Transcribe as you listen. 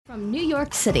From New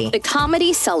York City, The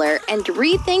Comedy Cellar and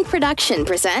Rethink Production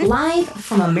present Live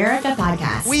from America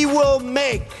podcast. We will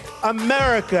make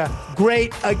America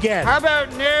great again. How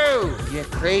about new, you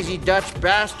crazy Dutch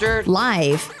bastard?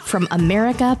 Live from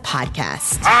America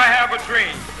podcast. I have a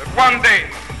dream that one day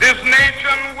this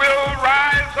nation will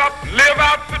rise up, live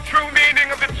out the true meaning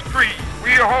of its creed.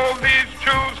 We hold these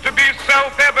truths to be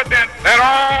self-evident that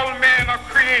all men are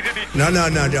created equal. No.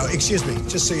 Excuse me,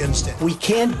 just so you understand. We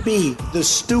can't be the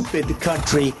stupid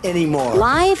country anymore.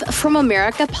 Live from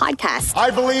America podcast. I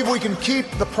believe we can keep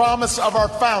the promise of our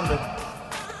founding.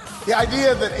 The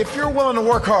idea that if you're willing to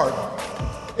work hard,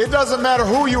 it doesn't matter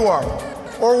who you are,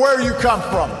 or where you come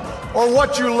from, or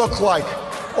what you look like,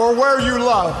 or where you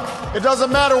love. It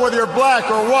doesn't matter whether you're black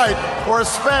or white, or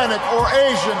Hispanic, or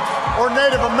Asian, or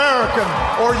Native American,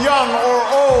 or young or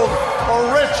old,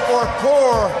 or rich or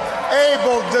poor,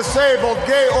 able, disabled,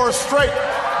 gay or straight.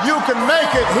 You can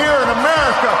make it here in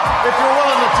America if you're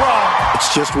willing to try.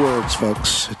 It's just words,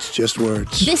 folks. It's just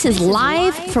words. This is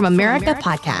Live from America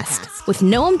podcast with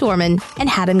Noam Dorman and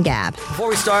Haddon Gab. Before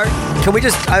we start, can we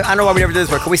just, I don't know why we never do this,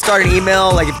 but can we start an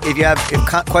email? Like if you have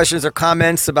questions or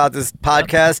comments about this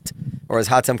podcast, or as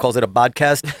Hatem calls it, a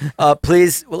podcast,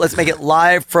 please, let's make it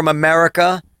live from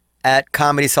America at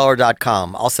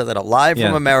comedycellar.com. I'll set that up. Live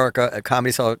from America at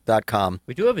comedycellar.com.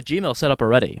 We do have a Gmail set up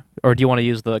already. Or do you want to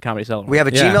use the Comedy Cellar? We have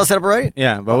a Gmail set up already?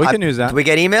 Yeah, but we can use that. Do we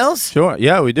get emails? Sure.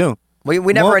 Yeah, we do. We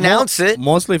never announce it.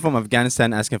 Mostly from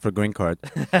Afghanistan asking for a green card.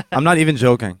 I'm not even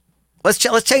joking. Let's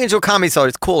change it to a Comedy Cellar.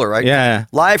 It's cooler, right? Yeah.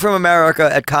 Live from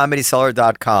America at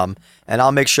comedycellar.com. And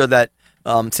I'll make sure that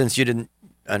since you didn't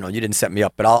set me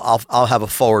up, but I'll have a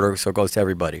forwarder so it goes to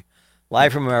everybody.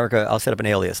 Live from America, I'll set up an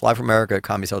alias. Live from America at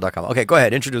comedycellar.com. Okay, go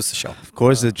ahead. Introduce the show. Of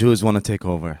course, the Jews want to take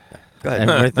over. Go ahead.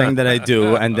 Everything that I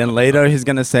do. And then later he's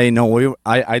going to say, no,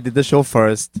 I did the show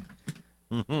first.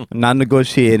 Not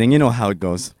negotiating. You know how it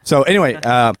goes. So anyway,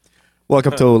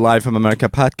 welcome to Live from America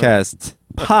podcast.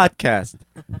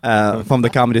 From the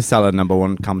Comedy Cellar,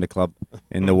 #1 comedy club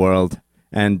in the world.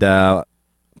 And Noam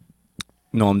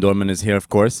Dorman is here, of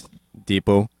course.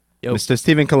 Deepo. Yo. Mr.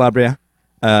 Stephen Calabria.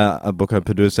 A booker,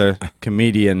 producer,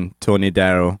 comedian, Tony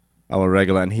Darrow, our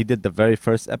regular, and he did the very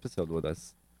first episode with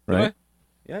us, right? Really?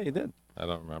 Yeah, you did. I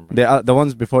don't remember. The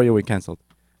ones before you we canceled.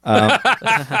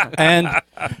 And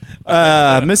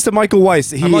Mr. Michael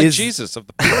Weiss, I'm like Jesus of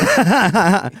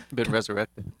the Been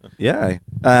resurrected. Yeah,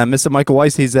 Mr. Michael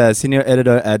Weiss, he's a senior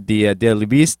editor at the Daily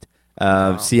Beast,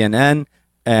 CNN,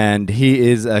 and he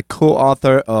is a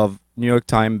co-author of New York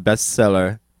Times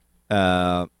bestseller.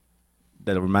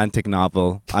 The romantic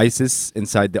novel ISIS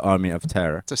Inside the Army of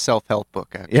Terror. It's a self-help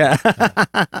book, actually. Yeah.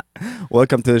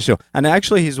 Welcome to the show. And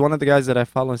actually, he's one of the guys that I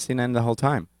follow on CNN the whole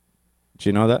time. Do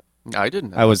you know that? I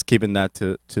didn't know. I was keeping that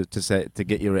to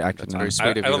get your reaction. That's very sweet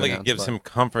of you. I don't think it gives him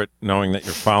comfort knowing that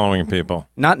you're following people.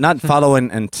 Not following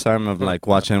in terms of like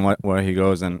watching where he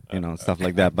goes and stuff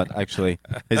like that, but actually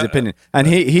his opinion. And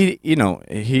he's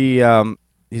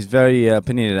very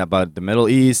opinionated about the Middle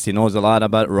East. He knows a lot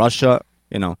about Russia.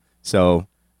 So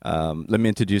let me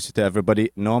introduce you to everybody.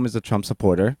 Noam is a Trump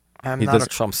supporter. I'm not a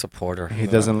Trump supporter. He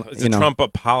doesn't. He's a Trump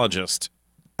apologist.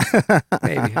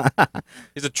 Maybe.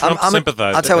 He's a Trump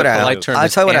sympathizer. I'll tell you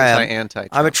what I am.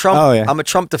 I'm a Trump. Oh, yeah. I'm a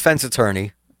Trump defense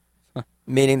attorney,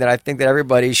 meaning that I think that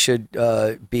everybody should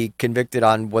be convicted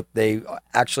on what they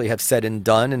actually have said and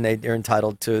done, and they're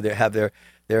entitled to have their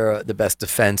the best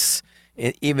defense,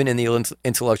 even in the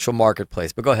intellectual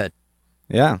marketplace. But go ahead.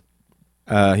 Yeah.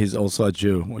 He's also a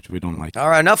Jew, which we don't like. All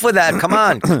right, enough with that. Come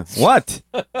on. What?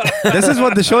 This is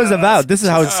what the show is about. This is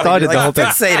how it started the whole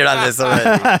time. Fixated on this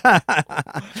already.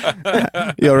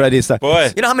 You already started.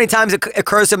 Boy. You know how many times it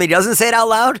occurs to me he doesn't say it out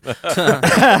loud? I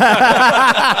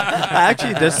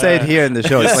actually just say it here in the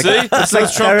show. It's like, See? it's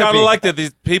like Trump got therapy. elected.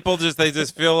 These people they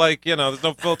just feel like, there's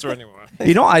no filter anymore.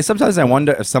 I sometimes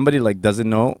wonder if somebody like doesn't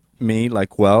know me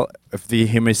if they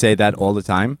hear me say that all the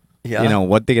time,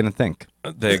 what they're going to think.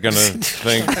 They're going to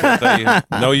think that they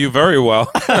know you very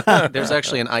well. There's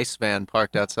actually an ice van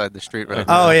parked outside the street right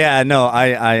now. Oh, yeah, no,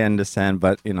 I understand,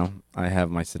 but, I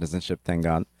have my citizenship, thank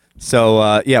God.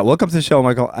 So, welcome to the show,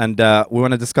 Michael, and we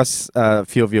want to discuss a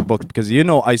few of your books, because you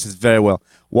know ISIS very well.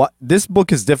 This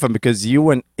book is different because you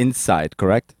went inside,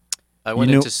 correct? I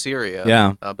went into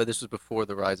Syria, but this was before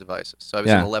the rise of ISIS. So I was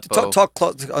in Aleppo. Talk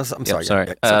close. I'm sorry.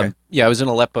 Sorry. Okay. I was in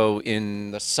Aleppo in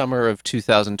the summer of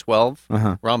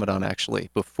 2012, Ramadan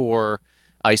actually, before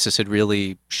ISIS had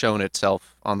really shown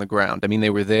itself on the ground. I mean,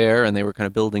 they were there and they were kind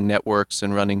of building networks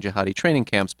and running jihadi training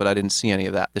camps, but I didn't see any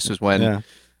of that. This was when it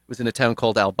was in a town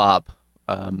called Al-Bab.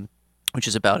 which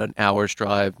is about an hour's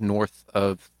drive north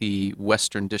of the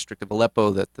western district of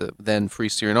Aleppo that the then Free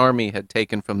Syrian Army had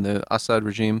taken from the Assad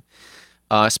regime.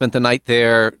 I spent the night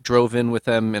there, drove in with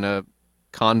them in a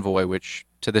convoy, which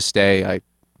to this day I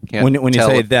can't When you tell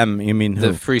say them, you mean who?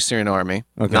 the Free Syrian Army,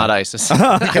 Okay. not ISIS.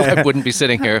 Okay. I wouldn't be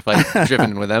sitting here if I'd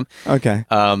driven with them. Okay.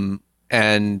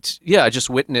 And yeah, I just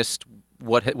witnessed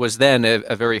what was then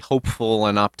a very hopeful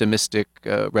and optimistic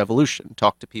revolution.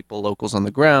 Talked to people, locals on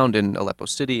the ground in Aleppo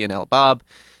City, in El Bab.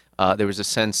 There was a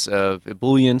sense of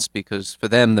ebullience because for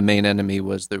them the main enemy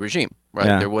was the regime, right?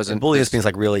 Yeah. There wasn't Ebullience means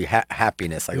like really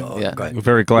happiness. Like, oh, Yeah. go ahead. We're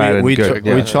very glad we and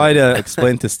good. we try to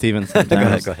explain to Steven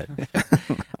sometimes. Go ahead.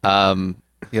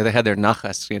 Yeah, they had their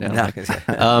nachas, you know. Nachas,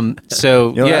 yeah.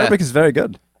 So Your yeah, Arabic is very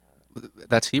good.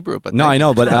 that's Hebrew, but No, thank I you.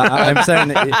 know, but I'm saying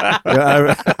that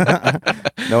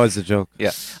was a joke.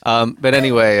 Yeah. But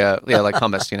anyway, yeah, like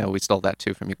hummus, you know, we stole that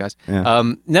too from you guys.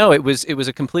 Yeah. No, it was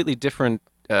a completely different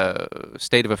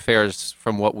state of affairs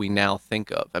from what we now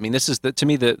think of. I mean, this is to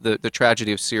me the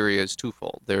tragedy of Syria is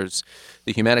twofold. There's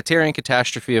the humanitarian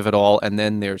catastrophe of it all, and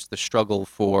then there's the struggle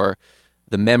for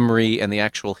the memory and the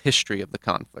actual history of the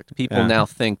conflict. People now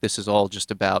think this is all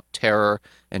just about terror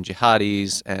and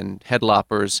jihadis and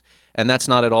headloppers, and that's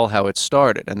not at all how it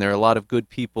started. And there are a lot of good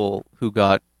people who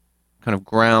got kind of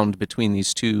ground between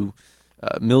these two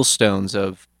millstones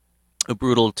of a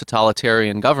brutal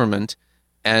totalitarian government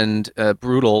and a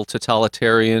brutal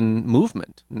totalitarian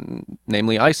movement,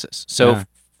 namely ISIS. So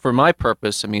for my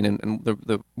purpose, I mean, and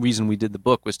the reason we did the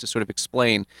book was to sort of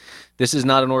explain this is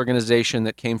not an organization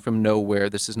that came from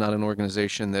nowhere. This is not an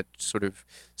organization that sort of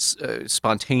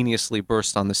spontaneously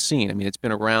burst on the scene. I mean, it's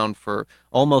been around for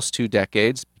almost 2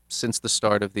 decades, since the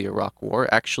start of the Iraq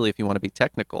War. Actually, if you want to be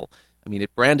technical, I mean,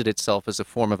 it branded itself as a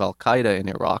form of Al-Qaeda in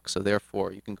Iraq, so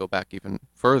therefore you can go back even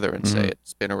further and say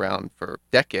it's been around for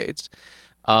decades.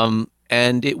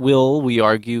 And it will, we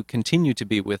argue, continue to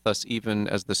be with us even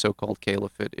as the so-called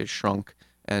caliphate is shrunk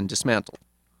and dismantled.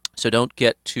 So don't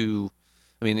get too,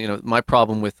 I mean, you know, my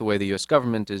problem with the way the U.S.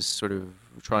 government is sort of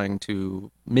trying to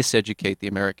miseducate the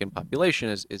American population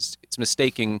is it's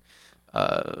mistaking,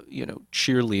 you know,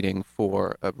 cheerleading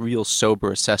for a real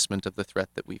sober assessment of the threat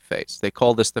that we face. They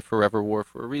call this the forever war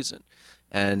for a reason.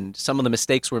 And some of the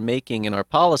mistakes we're making in our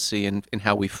policy and in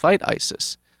how we fight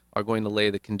ISIS are going to lay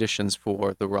the conditions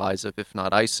for the rise of, if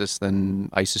not ISIS, then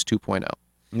ISIS 2.0.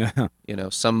 Yeah. You know,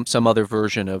 some other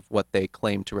version of what they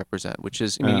claim to represent, which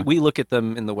is, I mean, we look at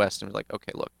them in the West and we're like,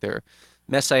 okay, look, they're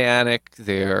messianic,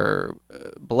 they're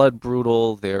blood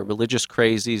brutal, they're religious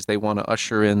crazies, they want to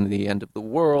usher in the end of the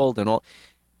world and all.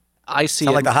 I see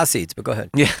Sound it, like the Hasids, but go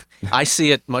ahead. Yeah, I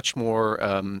see it much more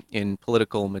in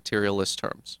political materialist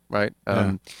terms, right?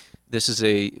 This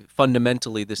is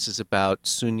fundamentally, this is about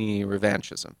Sunni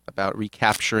revanchism, about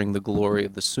recapturing the glory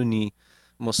of the Sunni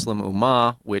Muslim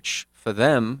Ummah, which for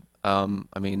them,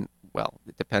 I mean, well,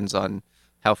 it depends on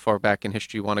how far back in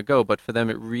history you want to go, but for them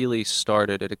it really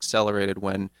started, it accelerated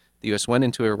when the U.S. went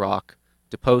into Iraq,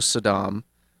 deposed Saddam,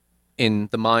 in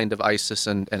the mind of ISIS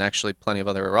and actually plenty of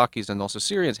other Iraqis and also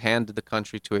Syrians, handed the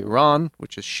country to Iran,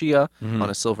 which is Shia, on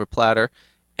a silver platter.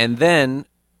 And then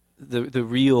the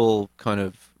real kind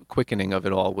of quickening of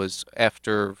it all was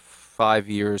after 5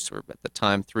 years, or at the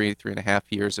time 3.5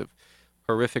 years of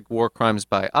horrific war crimes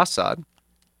by Assad,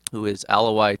 who is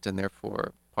Alawite and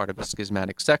therefore part of a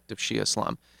schismatic sect of Shia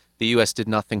Islam. The U.S. did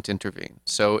nothing to intervene.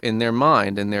 So in their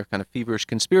mind, in their kind of feverish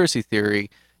conspiracy theory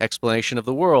explanation of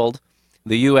the world,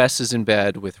 the U.S. is in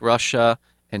bed with Russia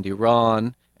and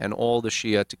Iran and all the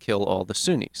Shia to kill all the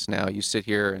Sunnis. Now you sit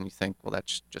here and you think, well, that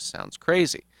just sounds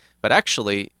crazy. But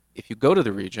actually, if you go to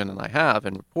the region, and I have,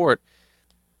 and report,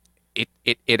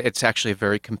 it's actually a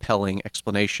very compelling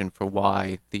explanation for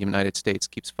why the United States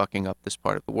keeps fucking up this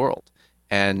part of the world.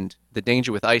 And the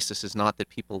danger with ISIS is not that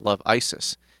people love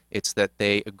ISIS. It's that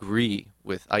they agree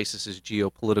with ISIS's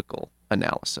geopolitical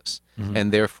analysis.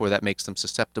 And therefore that makes them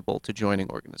susceptible to joining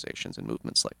organizations and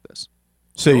movements like this.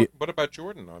 So What about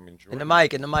Jordan? I mean, Jordan. In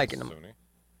the mic. Sunni.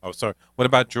 Oh, sorry. What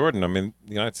about Jordan? I mean,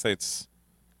 the United States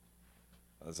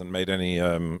hasn't made any,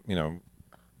 you know,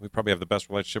 we probably have the best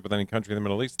relationship with any country in the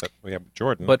Middle East that we have with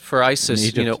Jordan. But for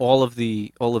ISIS, you know, all of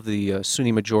the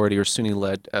Sunni majority or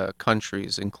Sunni-led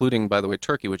countries, including, by the way,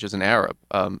 Turkey, which is an Arab,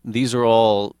 these are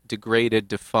all degraded,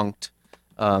 defunct,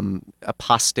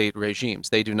 apostate regimes.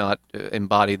 They do not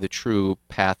embody the true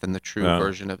path and the true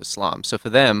version of Islam. So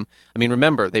for them, I mean,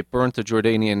 remember, they burnt the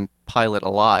Jordanian pilot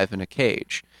alive in a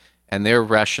cage. And their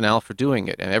rationale for doing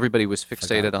it, and everybody was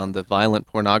fixated on the violent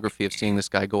pornography of seeing this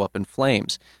guy go up in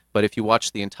flames. But if you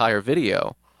watch the entire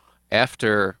video,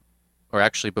 after, or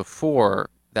actually before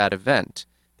that event,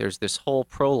 there's this whole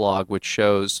prologue which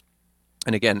shows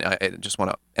and again, I just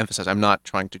want to emphasize, I'm not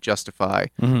trying to justify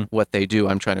what they do.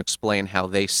 I'm trying to explain how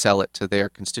they sell it to their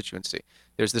constituency.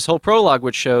 There's this whole prologue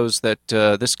which shows that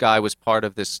this guy was part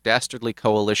of this dastardly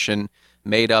coalition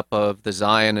made up of the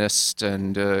Zionist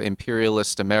and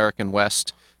imperialist American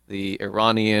West, the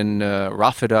Iranian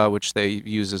Rafida, which they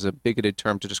use as a bigoted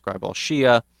term to describe all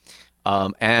Shia,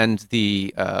 and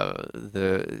the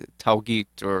Tawgit,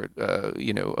 or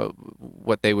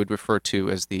what they would refer to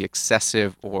as the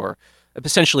excessive or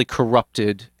essentially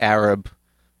corrupted Arab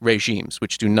regimes,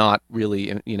 which do not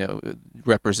really,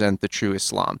 represent the true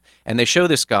Islam. And they show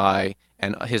this guy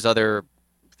and his other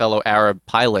fellow Arab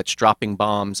pilots dropping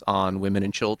bombs on women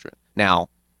and children. Now,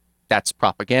 that's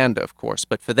propaganda, of course,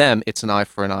 but for them, it's an eye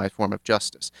for an eye form of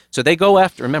justice. So they go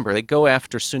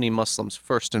after Sunni Muslims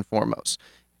first and foremost.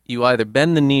 You either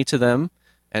bend the knee to them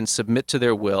and submit to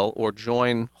their will, or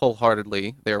join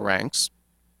wholeheartedly their ranks,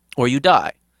 or you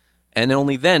die. And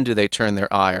only then do they turn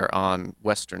their ire on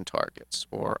Western targets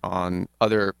or on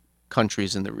other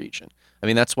countries in the region. I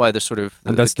mean, that's why the sort of...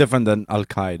 And that's different than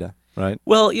Al-Qaeda, right?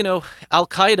 Well,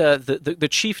 Al-Qaeda, the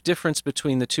chief difference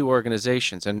between the two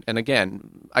organizations, and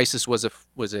again, ISIS was a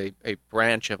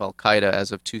branch of Al-Qaeda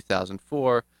as of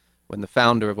 2004, when the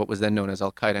founder of what was then known as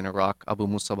Al-Qaeda in Iraq, Abu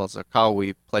Musab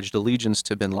al-Zarqawi, pledged allegiance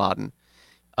to bin Laden.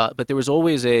 But there was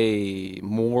always a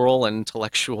moral and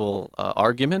intellectual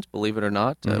argument, believe it or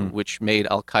not, which made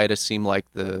Al-Qaeda seem like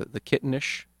the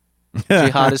kittenish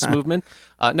jihadist movement.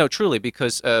 No, truly,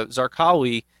 because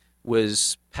Zarqawi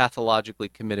was pathologically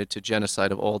committed to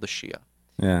genocide of all the Shia.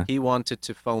 Yeah. He wanted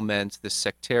to foment this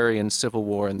sectarian civil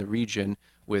war in the region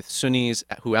with Sunnis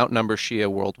who outnumber Shia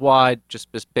worldwide, just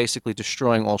basically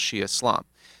destroying all Shia Islam.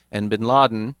 And bin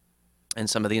Laden and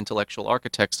some of the intellectual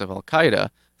architects of Al-Qaeda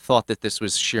thought that this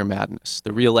was sheer madness.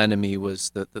 The real enemy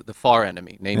was the far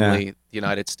enemy, namely the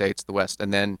United States, the West,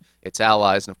 and then its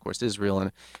allies, and of course Israel.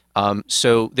 And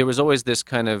so there was always this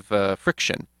kind of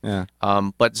friction. Yeah.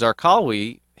 But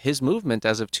Zarqawi, his movement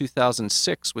as of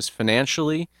 2006 was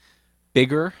financially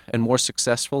bigger and more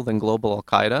successful than global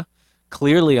Al-Qaeda.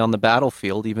 Clearly on the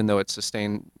battlefield, even though it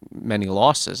sustained many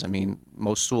losses. I mean,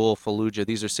 Mosul, Fallujah,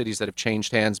 these are cities that have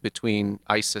changed hands between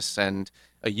ISIS and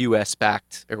a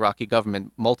U.S.-backed Iraqi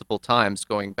government multiple times,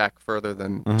 going back further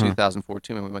than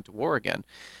 2014 when we went to war again.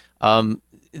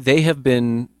 They have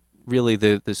been really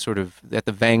the sort of at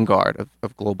the vanguard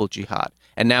of global jihad.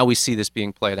 And now we see this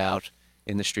being played out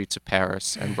in the streets of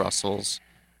Paris and Brussels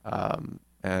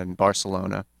and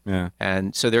Barcelona. Yeah.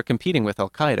 And so they're competing with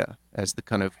Al-Qaeda as the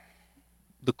kind of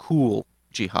the cool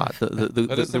jihad,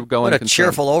 the going. What a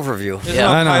cheerful overview. Isn't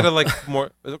Al-Qaeda like more?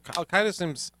 Al-Qaeda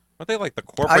seems, aren't they like the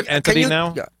corporate entity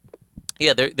now?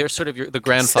 Yeah, they're sort of the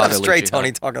grandfather. Straight,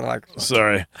 Tony, talking like.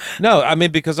 Sorry. No, I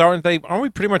mean, because aren't we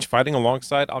pretty much fighting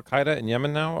alongside Al-Qaeda in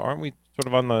Yemen now? Aren't we sort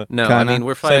of on the I mean,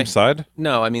 we're fighting same side?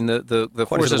 No, I mean the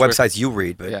forces. The websites you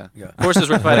read, but yeah.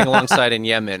 Forces we're fighting alongside in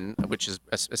Yemen, which is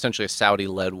essentially a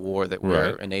Saudi-led war that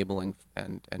we're enabling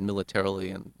and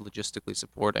militarily and logistically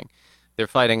supporting. They're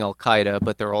fighting Al-Qaeda,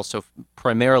 but they're also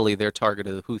primarily they're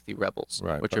targeted the Houthi rebels,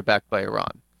 which are backed by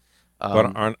Iran.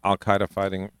 But aren't Al-Qaeda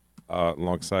fighting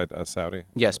alongside Saudi?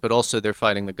 Yes, but also they're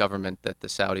fighting the government that the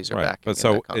Saudis are backing. But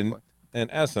so in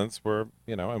essence, we're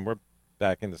and we're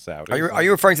backing the Saudis. Are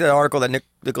you referring to that article that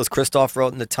Nicholas Kristof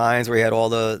wrote in the Times, where he had all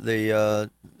those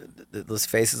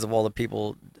faces of all the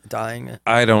people dying?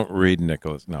 I don't read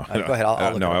Nicholas. No, go ahead.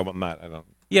 I'll look I will not. I don't.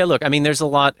 Yeah, look, I mean, there's a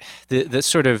lot. The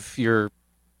sort of your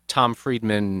Tom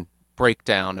Friedman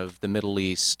breakdown of the Middle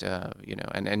East,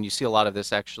 and you see a lot of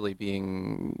this actually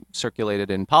being circulated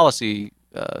in policy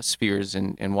spheres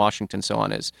in Washington, so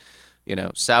on, is,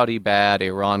 Saudi bad,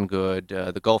 Iran good,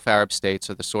 the Gulf Arab states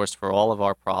are the source for all of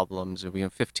our problems.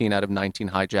 15 out of 19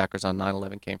 hijackers on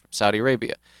 9/11 came from Saudi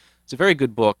Arabia. It's a very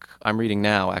good book I'm reading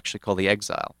now, actually, called The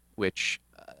Exile, which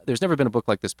there's never been a book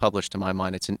like this published to my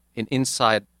mind. It's an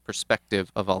inside perspective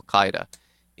of Al-Qaeda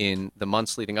in the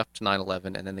months leading up to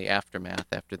 9/11 and then the aftermath,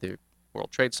 after the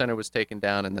World Trade Center was taken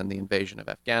down, and then the invasion of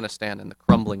Afghanistan and the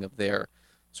crumbling of their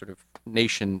sort of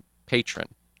nation patron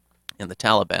in the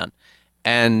Taliban.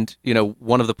 And,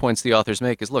 one of the points the authors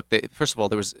make is, look, first of all,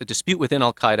 there was a dispute within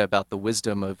Al-Qaeda about the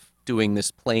wisdom of doing this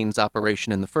planes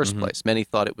operation in the first place. Many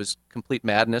thought it was complete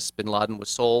madness. Bin Laden was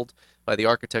sold by the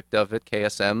architect of it,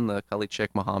 KSM, Khalid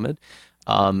Sheikh Mohammed.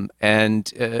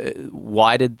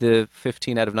 Why did the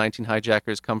 15 out of 19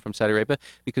 hijackers come from Saudi Arabia?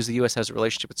 Because the U.S. has a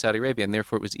relationship with Saudi Arabia, and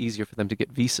therefore it was easier for them to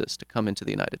get visas to come into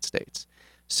the United States.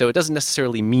 So it doesn't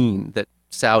necessarily mean that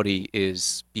Saudi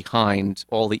is behind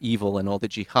all the evil and all the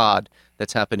jihad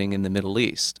that's happening in the Middle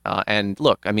East. And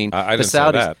look, I mean, I the didn't say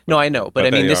Saudis. that, No, I know, but I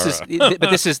mean, this are. is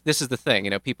the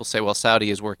thing. People say, well,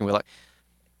 Saudi is working with.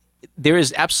 there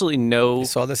is absolutely no. You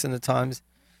saw this in the Times?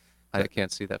 I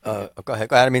can't see that. Go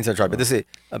ahead. I didn't mean to interrupt, but this is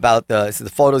about this is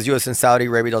the photos U.S. and Saudi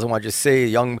Arabia doesn't want you to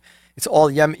see. It's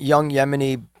all young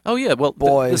Yemeni. Oh yeah, well,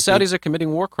 boys. The Saudis are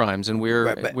committing war crimes, and we're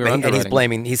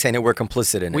and he's saying that we're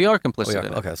complicit in it. We are complicit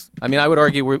in it. Okay. I mean, I would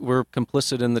argue we're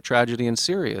complicit in the tragedy in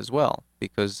Syria as well,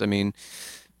 because I mean,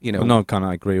 Well, no, kind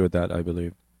of agree with that. I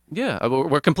believe. Yeah,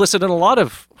 we're complicit in a lot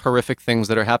of horrific things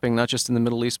that are happening, not just in the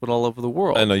Middle East, but all over the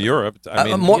world. And Europe.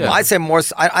 I mean, I'd say more.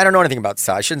 I don't know anything about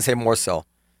Saudi. I shouldn't say more so.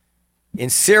 In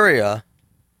Syria,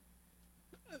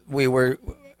 we were.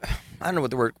 I don't know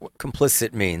what the word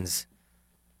complicit means,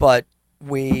 but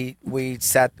we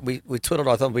twiddled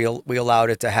our thumbs. We allowed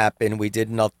it to happen. We did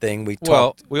nothing. We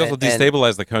talked. We also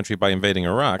destabilized the country by invading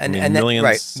Iraq. And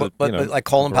millions. Right, but like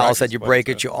Colin Powell said, you break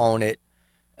it, you own it,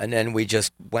 and then we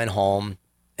just went home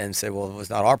and said, well, it was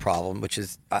not our problem, which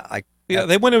is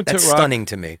they went into that's Iraq. Stunning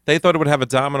to me. They thought it would have a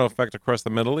domino effect across the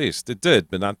Middle East. It did,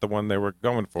 but not the one they were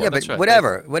going for. Yeah, but right.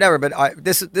 whatever. But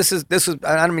this is.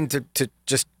 I don't mean to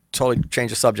just totally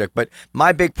change the subject, but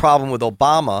my big problem with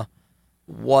Obama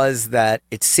was that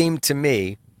it seemed to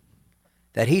me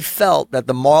that he felt that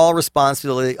the moral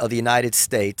responsibility of the United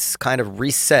States kind of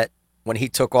reset when he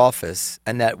took office,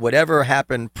 and that whatever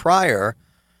happened prior,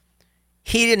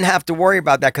 he didn't have to worry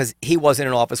about that because he wasn't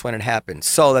in office when it happened.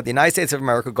 So that the United States of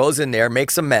America goes in there,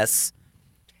 makes a mess,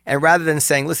 and rather than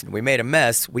saying, "Listen, we made a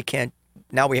mess. We can't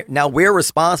now. We're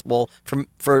responsible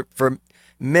for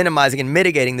minimizing and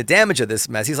mitigating the damage of this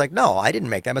mess." He's like, "No, I didn't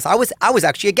make that mess. I was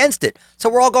actually against it. So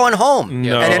we're all going home."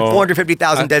 No. And then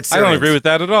 450,000 dead Syrians. I don't agree with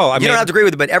that at all. You don't have to agree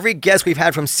with it, but every guest we've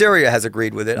had from Syria has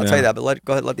agreed with it. I'll tell you that. But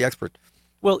go ahead, let the expert.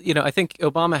 Well, I think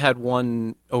Obama had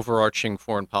one overarching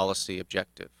foreign policy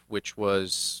objective, which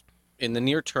was, in the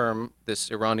near term, this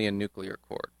Iranian nuclear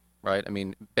accord, right? I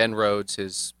mean, Ben Rhodes,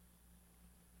 his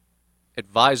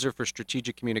advisor for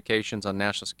strategic communications on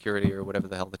national security, or whatever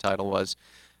the hell the title was,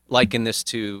 likened this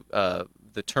to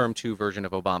the Term 2 version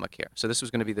of Obamacare. So this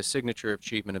was going to be the signature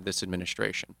achievement of this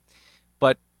administration.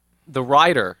 But the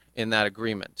rider in that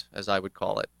agreement, as I would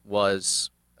call it, was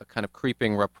a kind of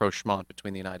creeping rapprochement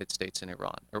between the United States and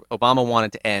Iran. Obama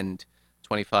wanted to end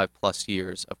 25 plus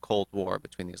years of Cold War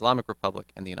between the Islamic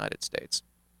Republic and the United States.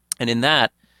 And in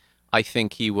that, I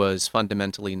think he was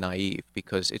fundamentally naive,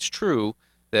 because it's true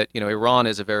that, Iran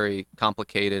is a very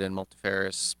complicated and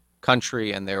multifarious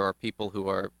country, and there are people who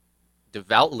are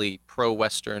devoutly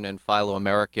pro-Western and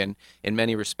philo-American in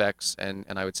many respects, and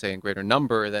I would say in greater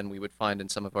number than we would find in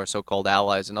some of our so-called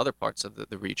allies in other parts of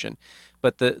the region.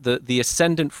 But the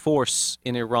ascendant force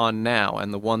in Iran now,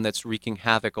 and the one that's wreaking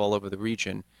havoc all over the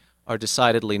region, are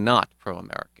decidedly not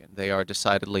pro-American. They are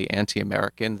decidedly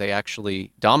anti-American. They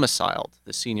actually domiciled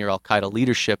the senior al-Qaeda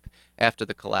leadership after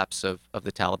the collapse of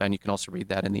the Taliban. You can also read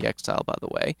that in The Exile, by the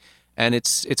way. And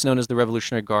it's known as the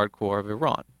Revolutionary Guard Corps of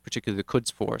Iran, particularly the Quds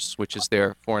Force, which is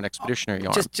their foreign expeditionary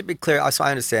arm. Just to be clear, so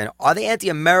I understand, are they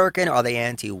anti-American? Are they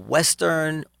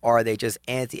anti-Western? Or are they just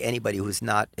anti-anybody who's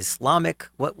not Islamic?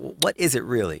 What is it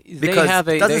really?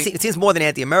 Because it seems more than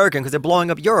anti-American, because they're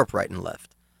blowing up Europe right and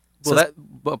left.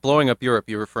 Well, blowing up Europe,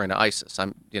 you're referring to ISIS.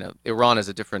 Iran is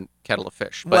a different kettle of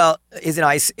fish. But,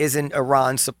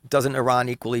 well, doesn't Iran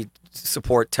equally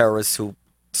support terrorists who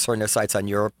turn their sights on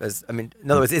Europe? In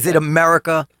other words, is it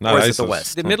America or is it the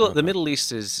West? The Middle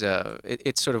East is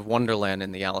it's sort of Wonderland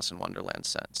in the Alice in Wonderland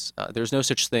sense. There's no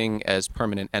such thing as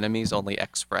permanent enemies, only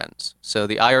ex-friends. So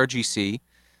the IRGC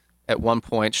at one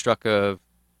point struck a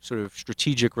sort of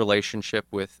strategic relationship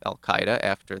with al-Qaeda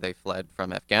after they fled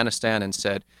from Afghanistan and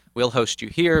said, we'll host you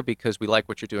here because we like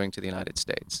what you're doing to the United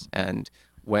States. And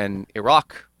when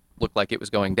Iraq looked like it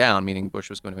was going down, meaning Bush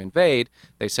was going to invade,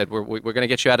 they said, we're going to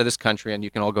get you out of this country and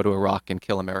you can all go to Iraq and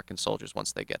kill American soldiers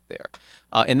once they get there.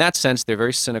 In that sense, they're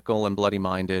very cynical and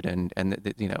bloody-minded and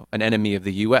an enemy of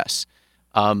the U.S.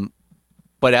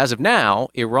 But as of now,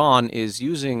 Iran is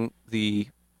using the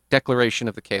declaration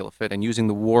of the caliphate and using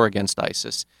the war against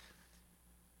ISIS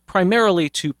primarily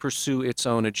to pursue its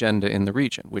own agenda in the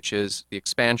region, which is the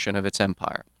expansion of its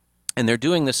empire. And they're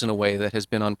doing this in a way that has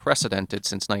been unprecedented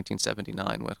since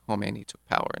 1979 when Khomeini took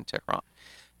power in Tehran.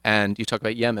 And you talk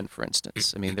about Yemen, for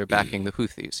instance. They're backing the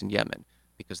Houthis in Yemen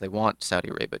because they want Saudi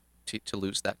Arabia to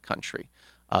lose that country.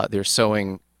 They're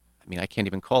sowing, I can't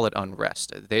even call it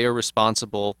unrest. They are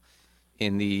responsible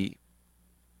in the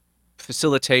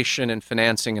facilitation and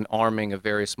financing and arming of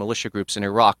various militia groups in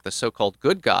Iraq, the so-called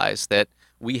good guys that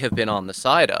we have been on the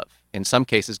side of, in some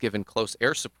cases given close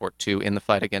air support to in the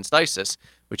fight against ISIS,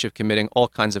 which have committing all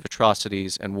kinds of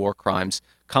atrocities and war crimes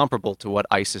comparable to what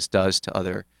ISIS does to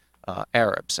other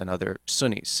Arabs and other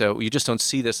Sunnis. So you just don't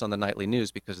see this on the nightly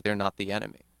news because they're not the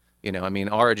enemy.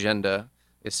 Our agenda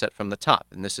is set from the top.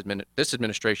 And this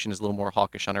administration is a little more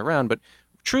hawkish on Iran, but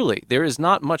truly, there is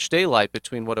not much daylight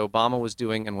between what Obama was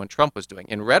doing and what Trump was doing.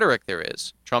 In rhetoric, there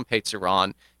is. Trump hates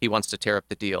Iran. He wants to tear up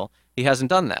the deal. He hasn't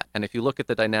done that. And if you look at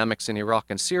the dynamics in Iraq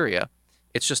and Syria,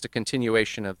 it's just a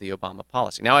continuation of the Obama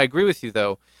policy. Now, I agree with you,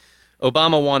 though.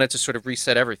 Obama wanted to sort of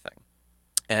reset everything.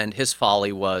 And his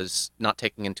folly was not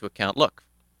taking into account, look,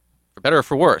 for better or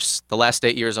for worse, the last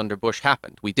 8 years under Bush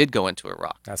happened. We did go into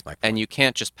Iraq. That's my point. And you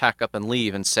can't just pack up and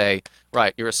leave and say,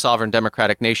 right, you're a sovereign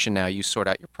democratic nation now, you sort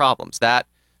out your problems. That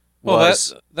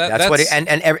was... That's what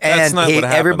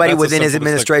everybody within his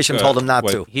administration told him not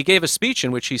to. He gave a speech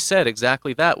in which he said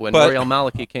exactly that when Nouri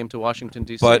al-Maliki came to Washington,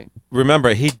 D.C. But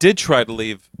remember, he did try to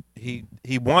leave...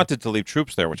 He wanted to leave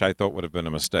troops there, which I thought would have been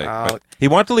a mistake. But he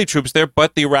wanted to leave troops there,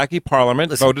 but the Iraqi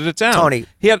parliament voted it down. Tony,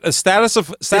 he had a status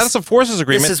of forces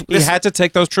agreement. He had to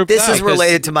take those troops out. This is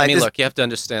related to my... look, you have to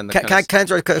understand...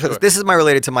 Sure. This is my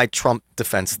related to my Trump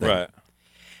defense thing. Right.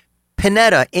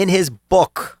 Panetta, in his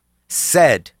book,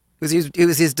 said... He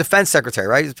was his defense secretary,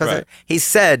 right? Right. He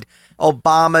said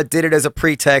Obama did it as a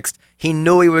pretext. He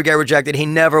knew he would get rejected. He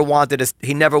never wanted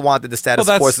the status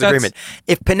forces agreement.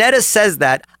 If Panetta says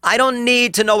that, I don't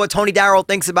need to know what Tony Darrell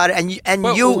thinks about it. And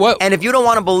if you don't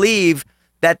want to believe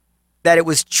that it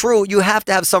was true, you have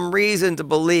to have some reason to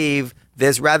believe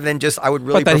this rather than just I would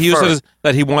really prefer.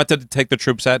 That he wanted to take the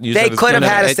troops out and use they it as could have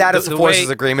had a status of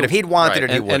forces agreement. If he'd wanted it,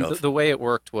 he would have. And the way it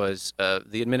worked was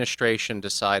the administration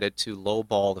decided to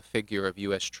lowball the figure of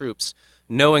U.S. troops,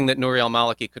 knowing that Nouri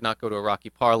al-Maliki could not go to Iraqi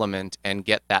parliament and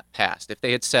get that passed. If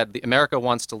they had said America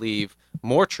wants to leave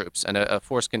more troops and a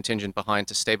force contingent behind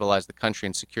to stabilize the country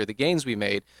and secure the gains we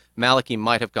made, Maliki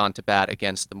might have gone to bat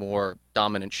against the more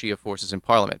dominant Shia forces in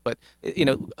parliament. But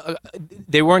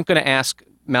they weren't going to ask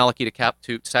Maliki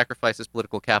to sacrifice his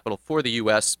political capital for the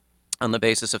U.S. on the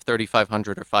basis of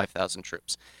 3,500 or 5,000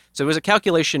 troops. So it was a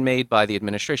calculation made by the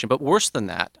administration. But worse than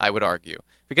that, I would argue,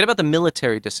 forget about the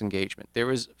military disengagement. There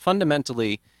was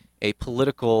fundamentally a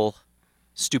political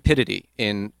stupidity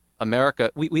in America.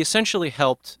 We essentially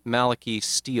helped Maliki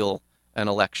steal an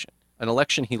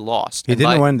election he lost. He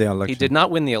didn't win the election. He did not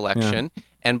win the election. Yeah.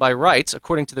 And by rights,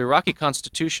 according to the Iraqi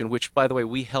constitution, which, by the way,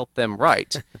 we helped them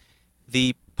write,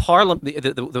 the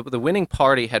winning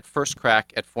party had first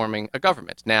crack at forming a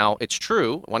government. Now, it's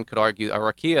true, one could argue,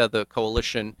 Arakia, the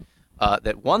coalition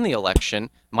that won the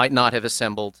election, might not have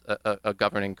assembled a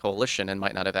governing coalition and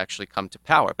might not have actually come to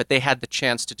power. But they had the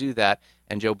chance to do that,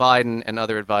 and Joe Biden and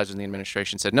other advisors in the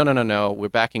administration said, no, we're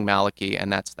backing Maliki,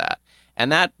 and that's that.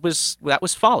 And that was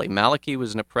folly. Maliki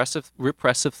was an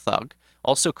repressive thug,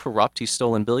 also corrupt. He's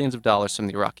stolen billions of dollars from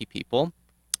the Iraqi people,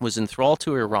 was enthralled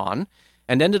to Iran,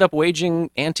 and ended up waging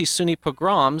anti-Sunni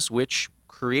pogroms, which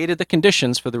created the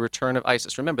conditions for the return of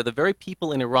ISIS. Remember, the very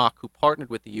people in Iraq who partnered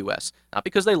with the U.S., not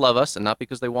because they love us and not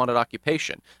because they wanted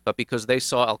occupation, but because they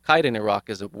saw al-Qaeda in Iraq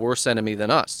as a worse enemy than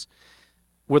us,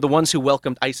 were the ones who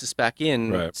welcomed ISIS back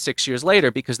in 6 years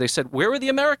later because they said, where were the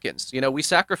Americans? We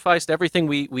sacrificed everything.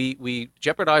 We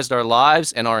jeopardized our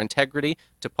lives and our integrity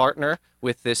to partner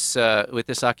with this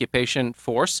occupation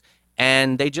force.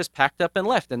 And they just packed up and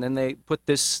left. And then they put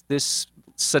this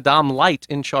Saddam light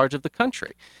in charge of the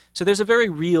country. So there's a very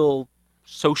real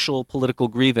social, political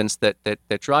grievance that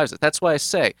drives it. That's why I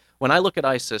say, when I look at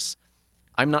ISIS,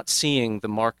 I'm not seeing the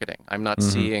marketing. I'm not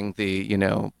seeing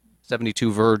the,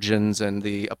 72 virgins and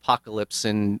the apocalypse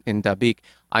in Dabiq.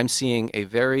 I'm seeing a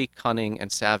very cunning and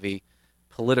savvy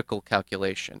political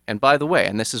calculation. And by the way,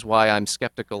 and this is why I'm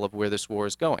skeptical of where this war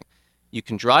is going, you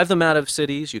can drive them out of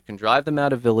cities, you can drive them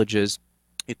out of villages,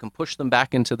 you can push them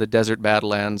back into the desert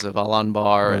badlands of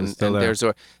Al-Anbar, and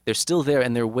they're still there,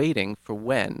 and they're waiting for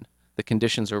when the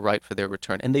conditions are right for their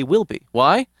return. And they will be.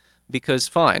 Why? Because,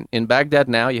 fine, in Baghdad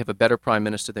now you have a better prime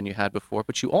minister than you had before,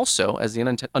 but you also, as the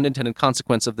unintended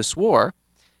consequence of this war,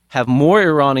 have more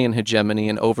Iranian hegemony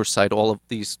and oversight all of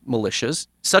these militias,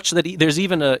 such that there's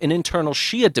even an internal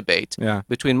Shia debate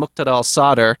between Muqtada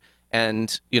al-Sadr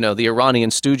and the Iranian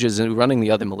stooges running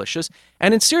the other militias.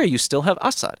 And in Syria, you still have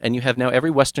Assad, and you have now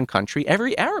every Western country,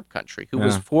 every Arab country who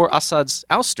was for Assad's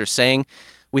ouster saying,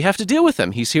 we have to deal with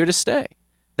him. He's here to stay.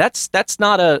 That's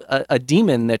not a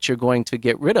demon that you're going to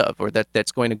get rid of or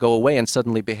that's going to go away and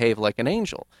suddenly behave like an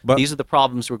angel. But these are the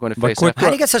problems we're going to face. How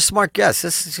do you get such smart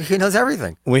guests? He knows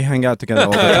everything. We hang out together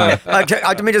all the time.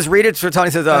 Let me just read it. So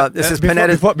Tony says, this is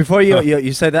Panetta. Before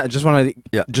you say that, I just want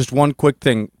to, just one quick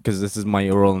thing, because this is my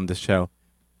role in this show.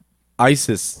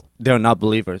 ISIS, they're not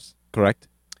believers, correct?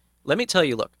 Let me tell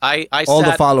you, look, all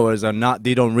the followers are not,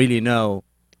 they don't really know.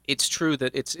 It's true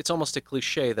that it's almost a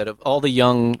cliche that of all the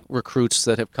young recruits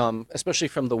that have come, especially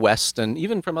from the West and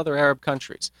even from other Arab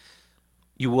countries,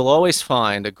 you will always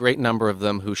find a great number of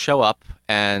them who show up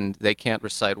and they can't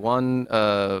recite one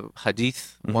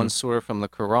hadith, one surah from the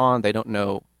Quran. They don't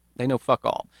know. They know fuck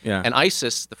all. Yeah. And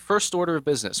ISIS, the first order of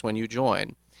business when you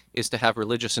join is to have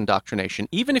religious indoctrination,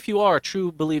 even if you are a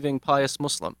true believing pious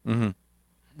Muslim.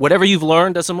 Whatever you've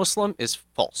learned as a Muslim is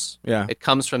false. Yeah. It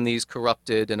comes from these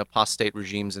corrupted and apostate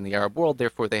regimes in the Arab world.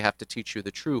 Therefore, they have to teach you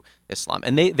the true Islam.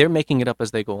 And they're making it up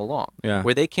as they go along. Yeah.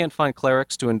 Where they can't find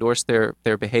clerics to endorse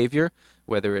their behavior,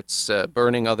 whether it's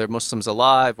burning other Muslims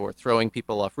alive or throwing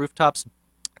people off rooftops,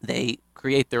 they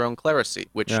create their own clerisy,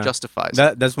 which justifies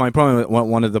it. That's my problem.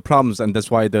 One of the problems, and that's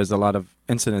why there's a lot of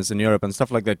incidents in Europe and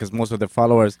stuff like that, because most of the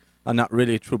followers are not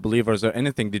really true believers or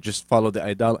anything. They just follow the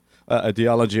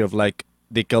ideology of like,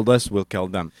 they killed us, we'll kill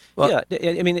them. Well, yeah,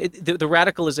 I mean, the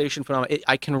radicalization phenomenon,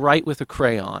 I can write with a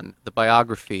crayon the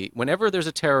biography. Whenever there's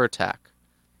a terror attack,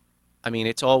 I mean,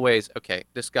 it's always, okay,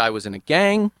 this guy was in a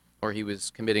gang, or he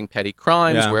was committing petty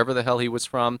crimes, wherever the hell he was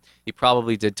from. He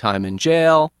probably did time in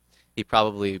jail. He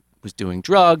probably was doing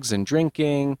drugs and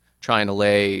drinking, trying to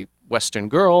lay Western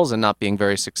girls and not being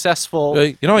very successful.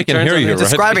 I can hear you, right?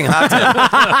 Describing Hatem.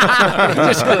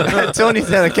 Tony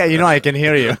said, okay, I can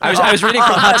hear you. I was reading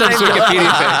from Hatem's Wikipedia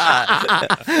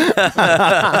page.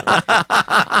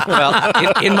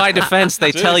 Well, in my defense,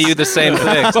 they tell you the same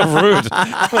thing. So rude.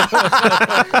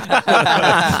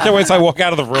 Can't wait till I walk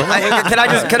out of the room. Can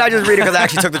I just read it, because I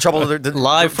actually took the trouble to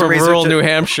live from rural New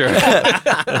Hampshire.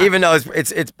 Even though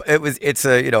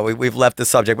we've left the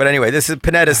subject, but anyway, this is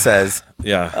Panetta says.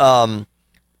 Yeah.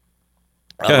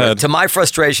 To my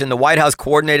frustration, the White House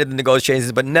coordinated the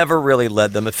negotiations but never really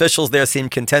led them. Officials there seemed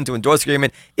content to endorse the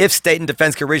agreement if state and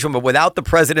defense could reach one, but without the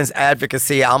president's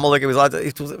advocacy,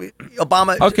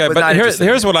 Obama. Okay, was but not interested.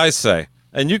 here's what I say,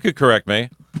 and you could correct me.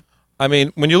 I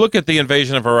mean, when you look at the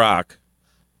invasion of Iraq,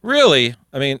 really,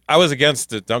 I mean, I was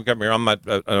against it. Don't get me wrong, I'm not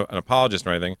an apologist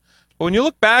or anything. But when you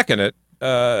look back in it,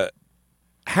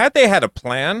 had they had a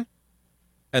plan,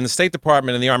 and the State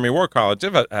Department and the Army War College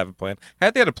did have a plan.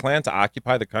 Had they had a plan to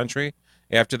occupy the country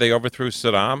after they overthrew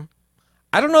Saddam,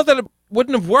 I don't know that it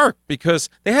wouldn't have worked, because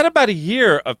they had about a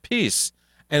year of peace,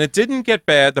 and it didn't get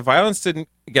bad. The violence didn't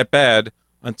get bad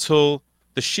until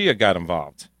the Shia got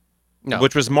involved,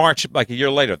 which was March, like a year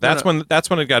later. That's when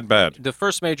it got bad. The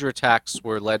first major attacks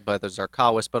were led by the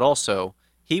Zarqawas, but also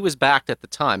he was backed at the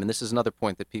time, and this is another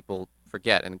point that people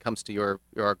forget, and it comes to your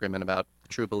argument about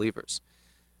true believers.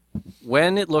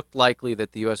 When it looked likely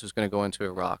that the U.S. was going to go into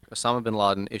Iraq, Osama bin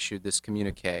Laden issued this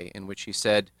communique in which he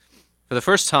said, for the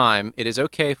first time, it is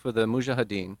okay for the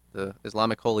Mujahideen, the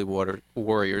Islamic holy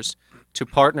warriors, to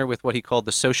partner with what he called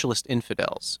the socialist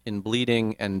infidels in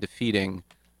bleeding and defeating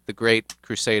the great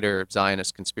Crusader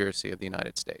Zionist conspiracy of the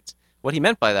United States. What he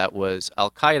meant by that was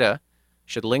Al-Qaeda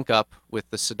should link up with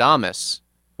the Saddamists,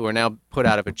 who are now put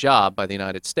out of a job by the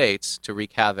United States, to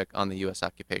wreak havoc on the U.S.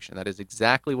 occupation. That is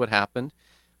exactly what happened.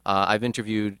 I've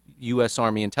interviewed U.S.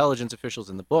 Army intelligence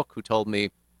officials in the book who told me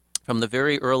from the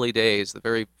very early days, the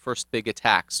very first big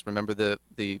attacks, remember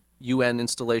the UN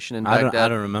installation in Baghdad? I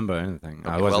don't remember anything. Okay,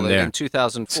 I wasn't there. In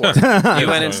 2004,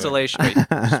 UN installation, just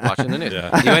watching the news.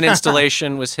 Yeah. UN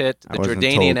installation was hit. The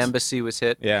Jordanian embassy was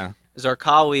hit. Yeah.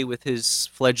 Zarqawi, with his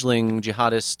fledgling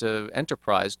jihadist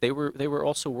enterprise, they were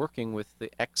also working with the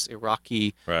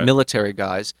ex-Iraqi military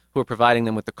guys who were providing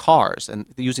them with the cars and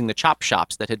using the chop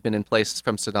shops that had been in place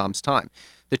from Saddam's time.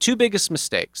 The two biggest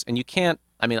mistakes, and you can't,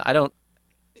 I mean, I don't,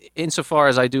 insofar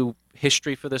as I do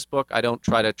history for this book, I don't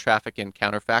try to traffic in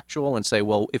counterfactual and say,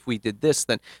 well, if we did this,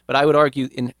 then, but I would argue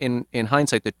in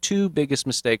hindsight, the two biggest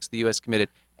mistakes the U.S. committed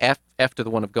after the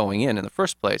one of going in the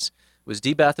first place was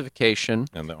de-Baathification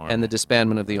and the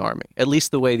disbandment of the army, at least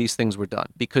the way these things were done.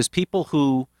 Because people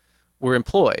who were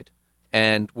employed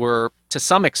and were, to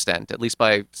some extent, at least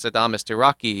by Saddamist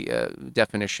Iraqi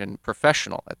definition,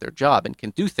 professional at their job and can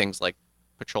do things like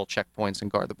patrol checkpoints and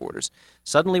guard the borders,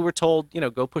 suddenly we're told,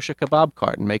 go push a kebab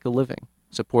cart and make a living,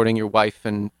 supporting your wife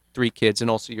and 3 kids and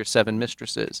also your 7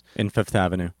 mistresses. In Fifth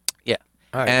Avenue. Yeah.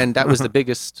 Right. And that was the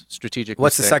biggest strategic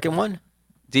What's mistake. the second one?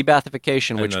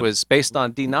 De-Baathification, which was based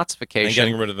on denazification. And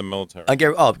getting rid of the military. Get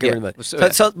rid of it.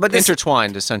 But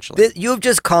intertwined, essentially. You've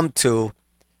just come to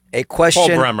a question.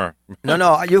 Paul Bremer.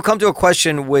 No, you've come to a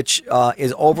question which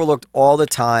is overlooked all the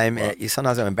time.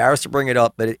 Sometimes I'm embarrassed to bring it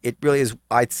up, but it really is,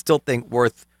 I still think,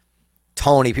 worth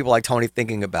people like Tony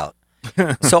thinking about.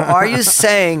 So are you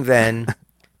saying then,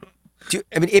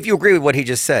 if you agree with what he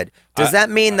just said, does that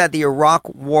mean that the Iraq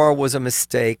War was a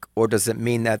mistake, or does it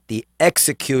mean that the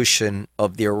execution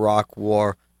of the Iraq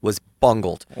War was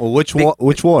bungled? Well, which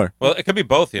war? Well, it could be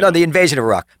both. No, the invasion of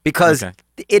Iraq, because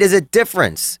it is a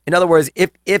difference. In other words,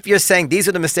 if you're saying these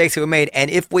are the mistakes that were made, and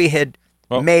if we had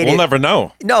made we'll it. never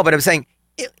know. No, but I'm saying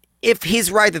if he's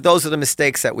right that those are the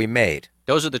mistakes that we made.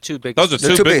 Those are the two big. Those are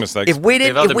two big mistakes. If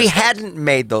we hadn't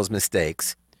made those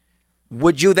mistakes,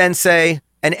 would you then say,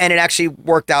 and it actually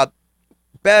worked out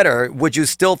better, would you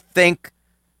still think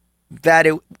that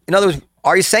it, in other words,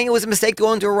 are you saying it was a mistake to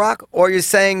go into Iraq, or are you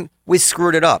saying we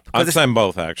screwed it up? I'm saying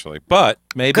both, actually. But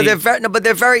maybe. Because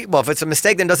they're very, well, if it's a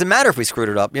mistake, then it doesn't matter if we screwed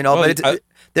it up, you know.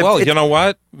 Well, you know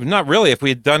what? Not really. If we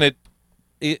had done it,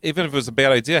 even if it was a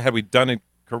bad idea, had we done it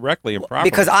correctly and properly.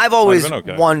 Because I've always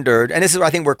wondered, and this is, I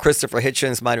think, where Christopher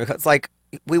Hitchens might have, it's like,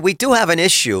 we do have an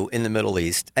issue in the Middle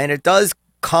East, and it does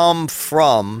come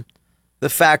from the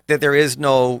fact that there is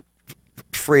no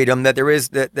freedom, that there is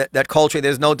that culture,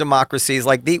 there's no democracies.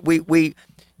 Like if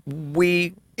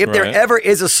there ever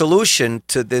is a solution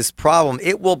to this problem,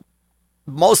 it will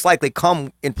most likely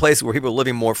come in places where people are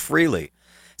living more freely.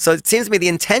 So it seems to me the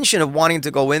intention of wanting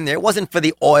to go in there, it wasn't for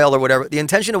the oil or whatever. The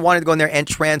intention of wanting to go in there and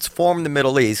transform the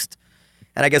Middle East,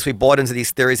 and I guess we bought into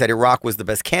these theories that Iraq was the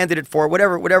best candidate for it,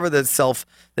 whatever that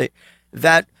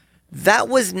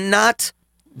was not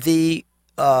the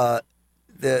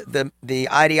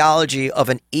ideology of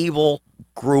an evil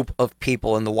group of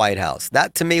people in the White House.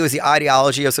 That, to me, was the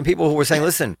ideology of some people who were saying,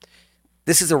 listen,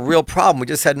 this is a real problem. We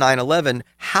just had 9/11.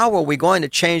 How are we going to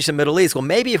change the Middle East? Well,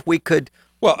 maybe if we could.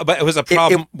 Well, but it was a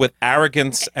problem with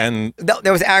arrogance and. No,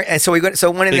 there was arrogance, and so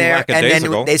it went in there, and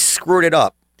then they screwed it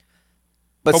up.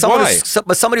 But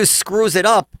somebody who screws it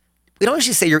up, we don't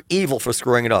usually say you're evil for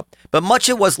screwing it up. But much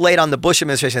of it was laid on the Bush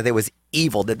administration that it was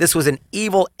evil, that this was an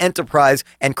evil enterprise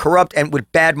and corrupt and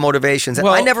with bad motivations. And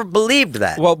I never believed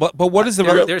that. Well, but what is the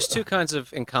real? There's two kinds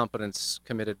of incompetence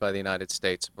committed by the United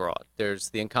States abroad.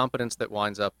 There's the incompetence that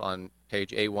winds up on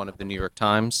page A1 of the New York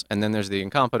Times, and then there's the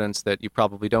incompetence that you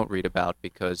probably don't read about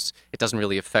because it doesn't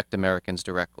really affect Americans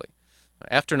directly.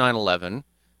 After 9/11,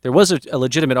 there was a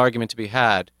legitimate argument to be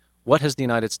had. What has the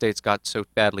United States got so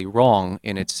badly wrong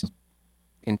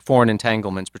in foreign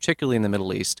entanglements, particularly in the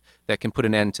Middle East, that can put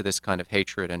an end to this kind of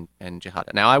hatred and jihad?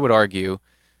 Now, I would argue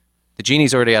the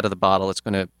genie's already out of the bottle. It's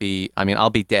going to be, I'll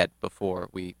be dead before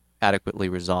we adequately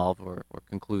resolve or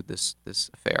conclude this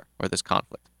affair or this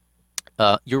conflict.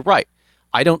 You're right.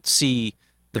 I don't see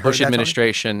the Bush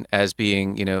administration as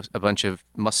being, a bunch of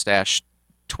mustache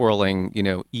twirling,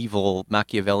 evil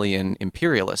Machiavellian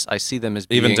imperialists. I see them as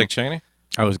being... Even Dick Cheney?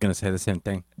 I was going to say the same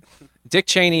thing. Dick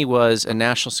Cheney was a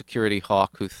national security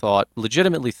hawk who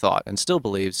legitimately thought, and still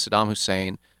believes Saddam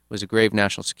Hussein was a grave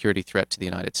national security threat to the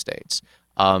United States.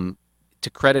 To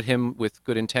credit him with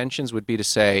good intentions would be to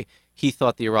say he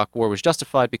thought the Iraq War was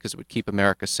justified because it would keep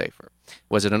America safer.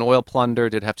 Was it an oil plunder?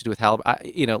 Did it have to do with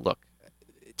look,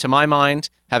 to my mind,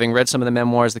 having read some of the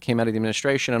memoirs that came out of the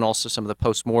administration and also some of the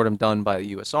post-mortem done by the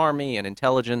U.S. Army and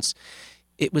intelligence,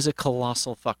 it was a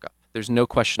colossal fuck-up. There's no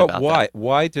question about that.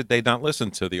 Why did they not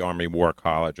listen to the Army War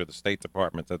College or the State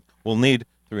Department that will need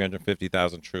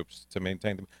 350,000 troops to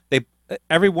maintain them?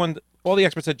 All the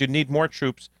experts said you need more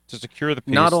troops to secure the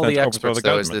peace. Not all than the to overthrow experts, the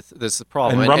though, government. is the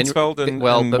problem. And Rumsfeld and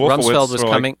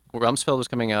Rumsfeld was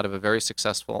coming out of a very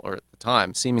successful, or at the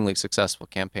time, seemingly successful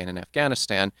campaign in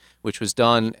Afghanistan, which was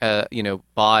done,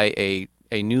 by a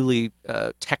newly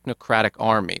technocratic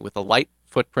army with a light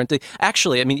footprint.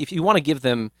 Actually, if you want to give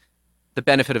them the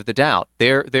benefit of the doubt,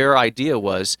 their idea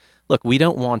was, look, we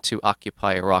don't want to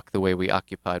occupy Iraq the way we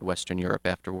occupied Western Europe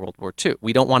after World War II.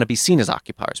 We don't want to be seen as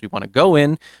occupiers. We want to go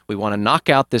in, we want to knock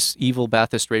out this evil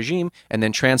Ba'athist regime, and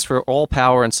then transfer all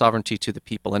power and sovereignty to the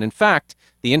people. And in fact,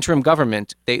 the interim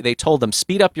government, they told them,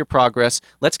 speed up your progress,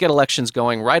 let's get elections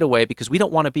going right away because we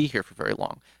don't want to be here for very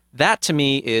long. That, to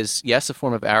me, is, yes, a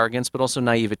form of arrogance, but also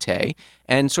naivete,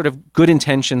 and sort of good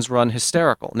intentions run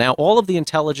hysterical. Now, all of the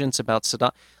intelligence about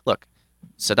Saddam... Look,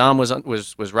 Saddam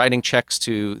was writing checks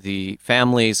to the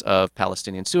families of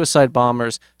Palestinian suicide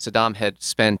bombers. Saddam had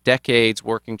spent decades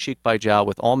working cheek by jowl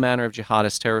with all manner of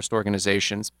jihadist terrorist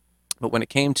organizations. But when it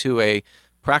came to a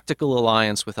practical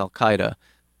alliance with al-Qaeda,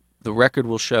 the record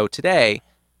will show today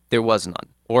there was none,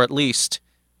 or at least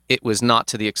it was not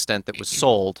to the extent that was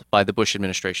sold by the Bush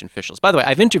administration officials. By the way,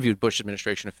 I've interviewed Bush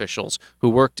administration officials who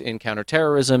worked in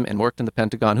counterterrorism and worked in the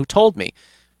Pentagon who told me,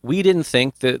 we didn't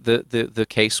think the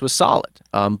case was solid,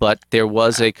 but there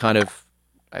was a kind of,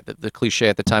 the cliche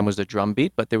at the time was the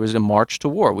drumbeat, but there was a march to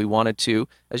war. We wanted to,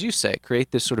 as you say, create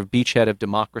this sort of beachhead of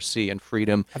democracy and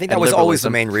freedom. I think that was always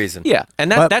the main reason. Yeah,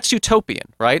 and that's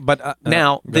utopian, right? But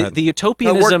now, the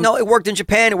utopianism... it worked in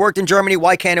Japan, it worked in Germany.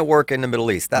 Why can't it work in the Middle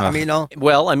East?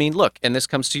 Well, look, and this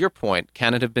comes to your point.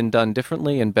 Can it have been done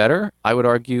differently and better? I would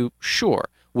argue, sure.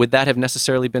 Would that have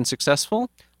necessarily been successful?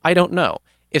 I don't know.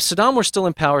 If Saddam were still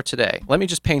in power today, let me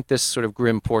just paint this sort of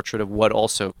grim portrait of what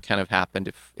also kind of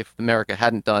happened if America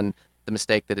hadn't done the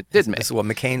mistake that it did make. This is what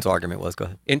McCain's argument was. Go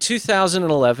ahead. In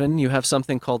 2011, you have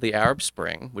something called the Arab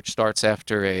Spring, which starts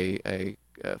after a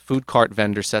food cart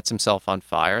vendor sets himself on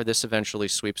fire. This eventually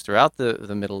sweeps throughout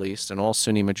the Middle East and all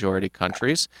Sunni majority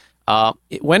countries.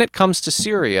 When it comes to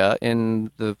Syria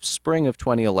in the spring of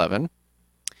 2011,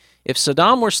 if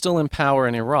Saddam were still in power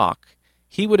in Iraq,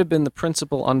 he would have been the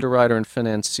principal underwriter and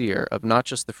financier of not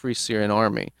just the Free Syrian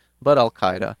Army, but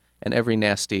al-Qaeda and every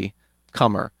nasty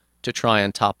comer to try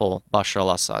and topple Bashar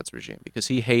al-Assad's regime, because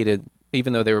he hated,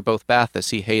 even though they were both Baathists,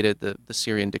 he hated the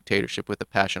Syrian dictatorship with a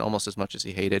passion, almost as much as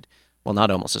he hated, well,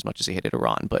 not almost as much as he hated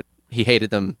Iran, but he hated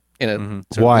them in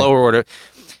a sort of lower order.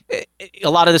 A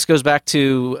lot of this goes back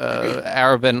to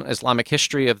Arab and Islamic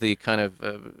history of the kind of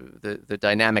the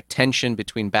dynamic tension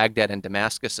between Baghdad and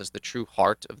Damascus as the true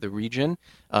heart of the region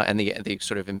and the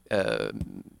sort of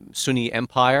Sunni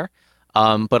empire.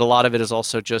 But a lot of it is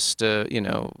also just,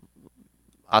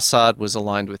 Assad was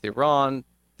aligned with Iran.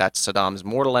 That's Saddam's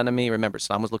mortal enemy. Remember,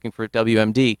 Saddam was looking for a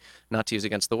WMD, not to use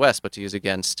against the West, but to use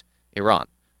against Iran.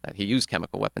 That he used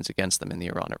chemical weapons against them in the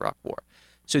Iran-Iraq war.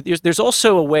 So there's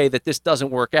also a way that this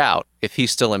doesn't work out if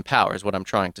he's still in power, is what I'm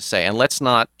trying to say. And let's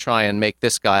not try and make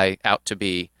this guy out to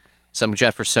be some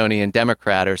Jeffersonian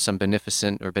Democrat or some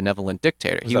beneficent or benevolent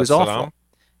dictator. He was awful.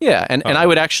 Yeah, and I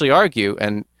would actually argue,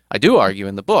 and I do argue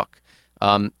in the book,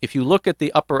 if you look at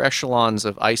the upper echelons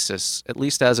of ISIS, at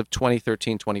least as of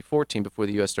 2013, 2014, before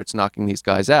the U.S. starts knocking these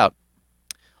guys out,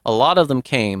 a lot of them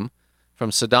came from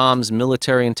Saddam's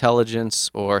military intelligence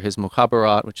or his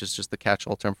mukhabarat, which is just the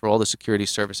catch-all term for all the security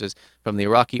services, from the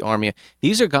Iraqi army.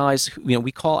 These are guys who,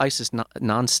 we call ISIS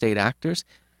non-state actors.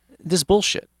 This is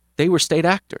bullshit. They were state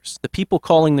actors. The people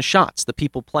calling the shots, the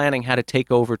people planning how to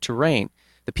take over terrain,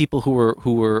 the people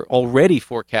who were already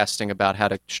forecasting about how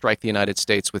to strike the United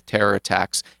States with terror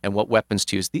attacks and what weapons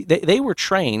to use. They were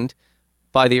trained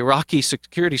by the Iraqi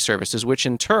security services, which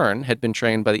in turn had been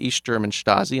trained by the East German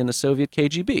Stasi and the Soviet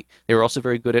KGB. They were also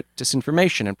very good at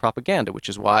disinformation and propaganda, which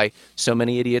is why so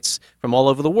many idiots from all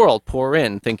over the world pour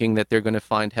in thinking that they're going to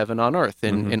find heaven on earth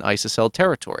in ISIS-held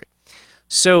territory.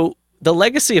 So the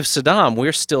legacy of Saddam,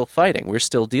 we're still fighting. We're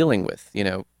still dealing with,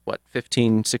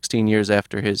 15, 16 years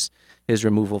after his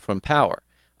removal from power.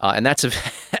 And that's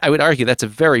I would argue that's a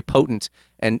very potent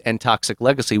and toxic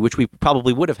legacy, which we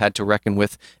probably would have had to reckon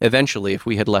with eventually if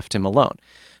we had left him alone.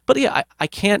 But yeah, I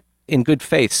can't in good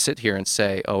faith sit here and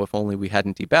say, oh, if only we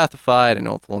hadn't de-Baathified and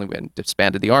if only we hadn't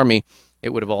disbanded the army, it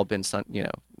would have all been,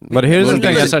 But here's the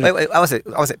thing. Wait, I was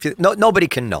say, nobody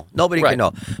can know. Nobody can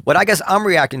know. What I guess I'm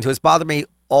reacting to, it's bothered me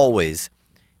always,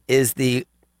 is the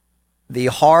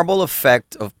horrible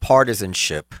effect of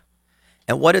partisanship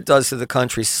and what it does to the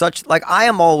country.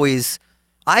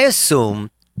 I assume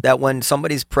that when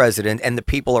somebody's president and the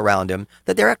people around him,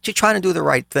 that they're actually trying to do the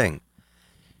right thing.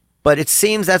 But it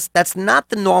seems that's not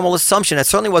the normal assumption. It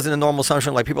certainly wasn't a normal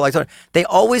assumption. Like people like to, they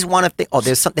always want to think, oh,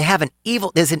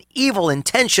 there's an evil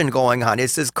intention going on.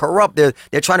 It's this corrupt. They're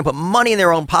trying to put money in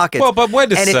their own pockets. Well, but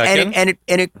wait a second.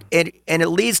 And it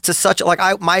leads to such what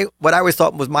I always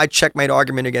thought was my checkmate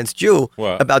argument against you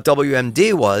about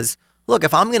WMD was, look,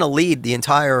 if I'm going to lead the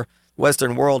entire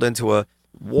Western world into a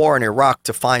war in Iraq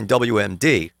to find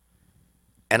WMD,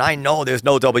 and I know there's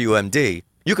no WMD,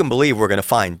 you can believe we're going to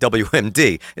find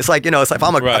WMD. It's like, it's like if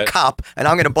I'm a cop and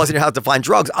I'm going to bust in your house to find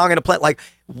drugs, I'm going to plant,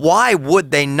 why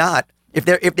would they not? If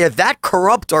they're that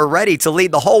corrupt already to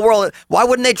lead the whole world, why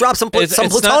wouldn't they drop some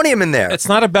plutonium in there? It's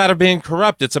not about it being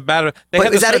corrupt. It's about they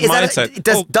have a certain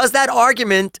mindset. Does that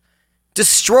argument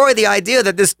destroy the idea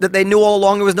that they knew all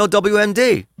along there was no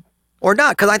WMD? Or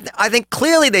not? Because I think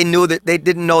clearly they knew that they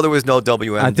didn't know there was no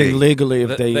WMD. I think legally,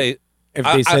 if they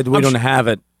said we don't have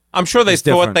it, I'm sure they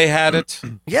thought they had it.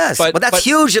 Yes, but that's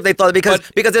huge if they thought it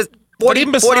because there's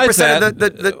 40% of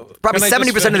the probably 70%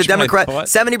 of the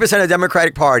 70% of the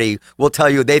Democratic Party will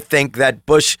tell you they think that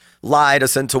Bush lied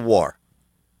us into war,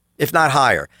 if not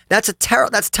higher. That's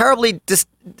terribly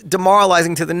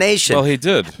demoralizing to the nation. Well, he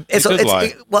did. He did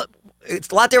lie. It's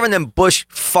a lot different than Bush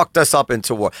fucked us up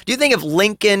into war. Do you think if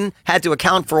Lincoln had to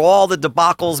account for all the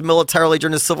debacles militarily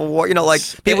during the Civil War,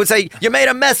 people would say, you made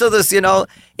a mess of this,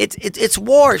 it's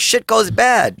war. Shit goes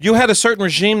bad. You had a certain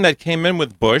regime that came in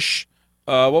with Bush.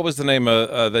 What was the name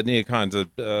of the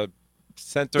neocons?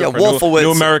 Center for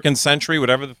New American Century,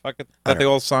 whatever the fuck that they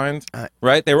all signed,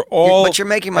 right? They were all. But you're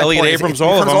making my Elliot point. Abrams, it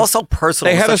all of them. Also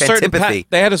personal. They had such a certain antipathy.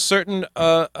 They had a certain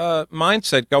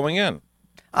mindset going in.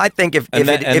 I think if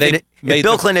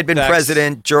Bill Clinton had been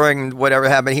president during whatever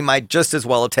happened, he might just as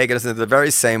well have taken us into the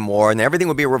very same war, and everything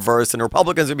would be reversed, and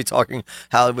Republicans would be talking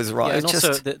how it was wrong. Yeah, and it's also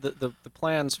just the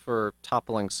plans for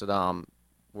toppling Saddam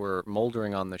were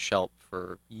moldering on the shelf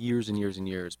for years and years and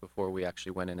years before we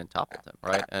actually went in and toppled him,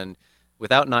 right? And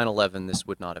without 9/11, this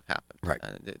would not have happened. Right.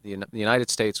 The United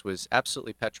States was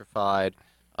absolutely petrified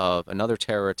of another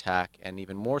terror attack, and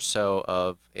even more so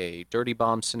of a dirty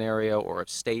bomb scenario or of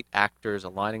state actors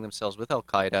aligning themselves with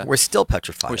Al-Qaeda. We're still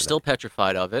petrified. We're still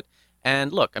petrified of it.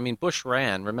 And look, I mean, Bush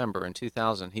ran, remember, in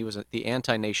 2000, he was the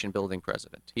anti-nation building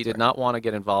president. He did not want to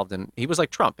get involved in, he was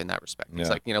like Trump in that respect. He's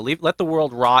like, let the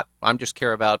world rot. I'm just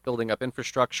care about building up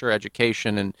infrastructure,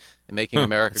 education, and making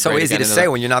America so great easy again. to say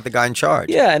when you're not the guy in charge.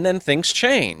 Yeah, and then things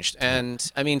changed.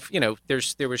 And I mean,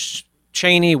 there was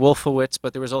Cheney, Wolfowitz,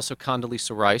 but there was also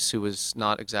Condoleezza Rice, who was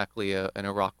not exactly an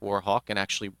Iraq war hawk and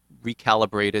actually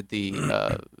recalibrated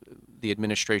the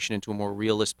administration into a more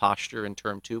realist posture in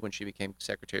term 2 when she became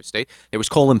Secretary of State. There was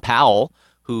Colin Powell,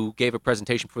 who gave a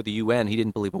presentation for the UN he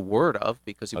didn't believe a word of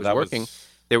because he was working.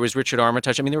 There was Richard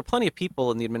Armitage. I mean, there were plenty of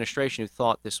people in the administration who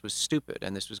thought this was stupid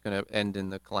and this was going to end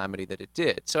in the calamity that it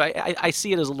did. So I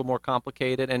see it as a little more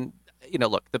complicated. And,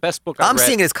 look, the best book I'm read,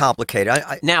 seeing it as complicated.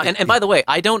 And by the way,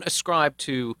 I don't ascribe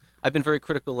to, I've been very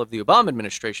critical of the Obama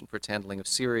administration for its handling of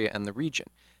Syria and the region.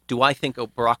 Do I think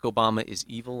Barack Obama is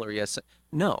evil or yes?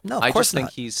 No, I just think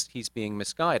he's being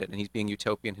misguided and he's being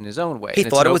utopian in his own way. He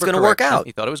thought it was going to work out.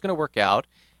 He thought it was going to work out.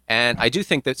 And I do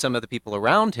think that some of the people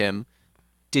around him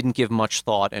didn't give much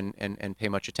thought and pay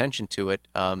much attention to it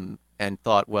and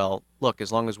thought, well, look,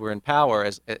 as long as we're in power,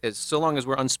 so long as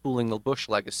we're unspooling the Bush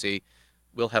legacy,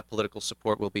 we'll have political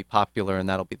support, we'll be popular, and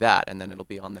that'll be that. And then it'll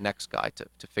be on the next guy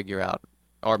to figure out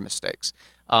our mistakes.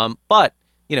 But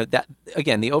that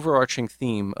again, the overarching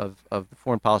theme of the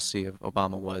foreign policy of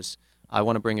Obama was, I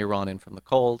want to bring Iran in from the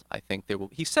cold. I think there will.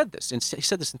 He said this in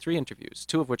 3 interviews,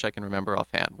 2 of which I can remember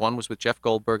offhand. One was with Jeff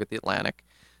Goldberg at The Atlantic.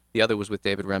 The other was with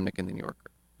David Remnick in The New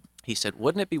Yorker. He said,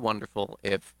 wouldn't it be wonderful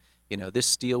if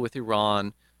this deal with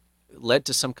Iran led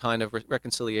to some kind of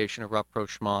reconciliation or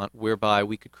rapprochement whereby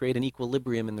we could create an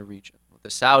equilibrium in the region. The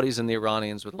Saudis and the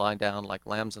Iranians would lie down like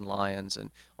lambs and lions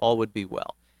and all would be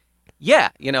well. Yeah,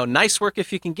 nice work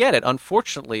if you can get it.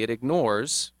 Unfortunately, it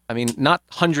ignores, not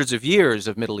hundreds of years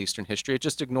of Middle Eastern history. It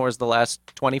just ignores the last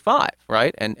 25,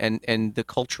 right? And the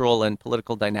cultural and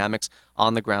political dynamics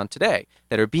on the ground today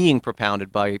that are being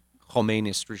propounded by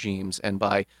Khomeiniist regimes and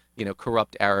by,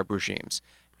 corrupt Arab regimes.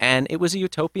 And it was a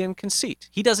utopian conceit.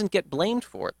 He doesn't get blamed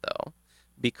for it, though,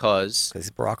 because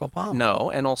he's Barack Obama.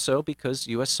 No, and also because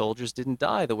U.S. soldiers didn't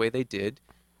die the way they did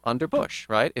under Bush,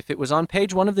 right? If it was on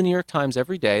page 1 of the New York Times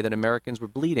every day that Americans were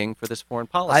bleeding for this foreign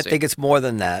policy. I think it's more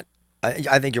than that.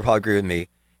 I think you'll probably agree with me.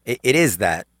 It is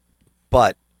that.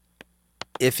 But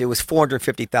if it was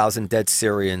 450,000 dead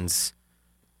Syrians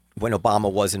when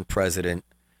Obama wasn't president,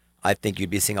 I think you'd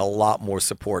be seeing a lot more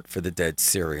support for the dead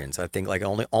Syrians. I think like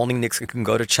only Nixon can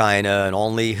go to China, and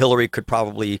only Hillary could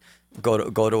probably go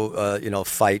to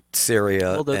fight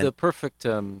Syria. Well, the perfect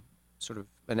sort of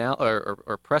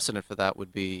or precedent for that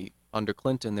would be under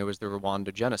Clinton. There was the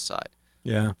Rwanda genocide.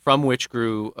 Yeah. From which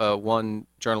grew one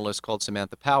journalist called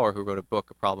Samantha Power, who wrote a book,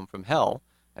 A Problem from Hell,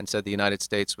 and said the United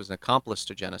States was an accomplice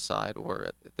to genocide, or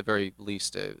at the very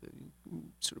least a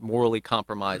sort of morally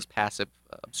compromised passive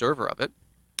observer of it.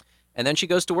 And then she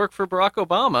goes to work for Barack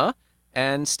Obama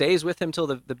and stays with him till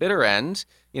the bitter end,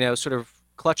 sort of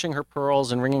clutching her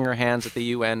pearls and wringing her hands at the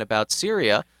UN about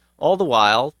Syria. All the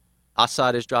while,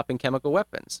 Assad is dropping chemical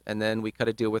weapons. And then we cut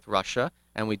a deal with Russia,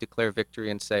 and we declare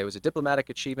victory and say it was a diplomatic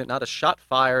achievement, not a shot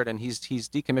fired, and he's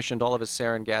decommissioned all of his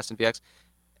sarin gas and VX,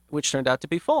 which turned out to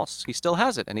be false. He still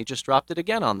has it, and he just dropped it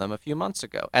again on them a few months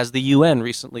ago, as the UN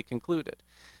recently concluded.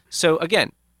 So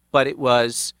again, but it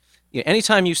was...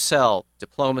 anytime you sell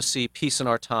diplomacy, peace in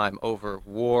our time over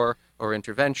war or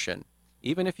intervention,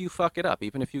 even if you fuck it up,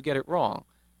 even if you get it wrong,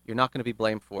 you're not going to be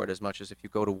blamed for it as much as if you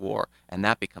go to war and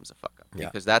that becomes a fuck up,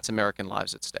 because that's American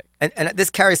lives at stake. And this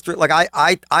carries through. Like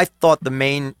I thought the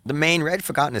main I'd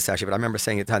forgotten this actually, but I remember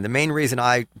saying at the time, the main reason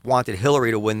I wanted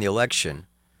Hillary to win the election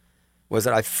was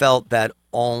that I felt that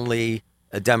only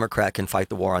a Democrat can fight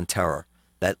the war on terror.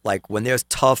 That like when there's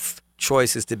tough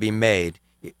choices to be made,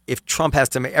 if Trump has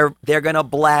to make, they're going to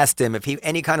blast him. If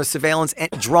any kind of surveillance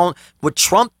drone, would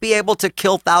Trump be able to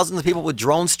kill thousands of people with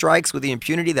drone strikes with the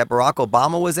impunity that Barack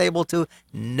Obama was able to?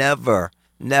 Never.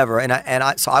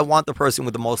 So I want the person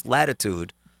with the most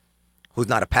latitude, who's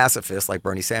not a pacifist like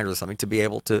Bernie Sanders or something, to be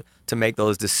able to make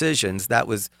those decisions. That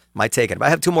was my take on it. But I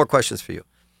have 2 more questions for you.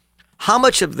 How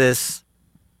much of this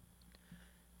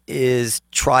is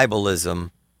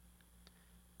tribalism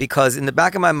because in the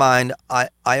back of my mind,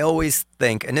 I always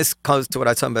think, and this comes to what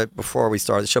I was talking about before we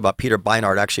started the show about Peter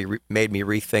Beinart actually made me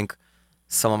rethink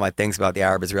some of my things about the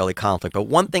Arab-Israeli conflict. But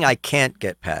one thing I can't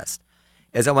get past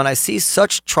is that when I see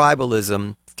such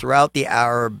tribalism throughout the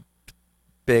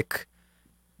Arabic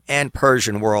and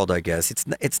Persian world, I guess,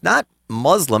 it's not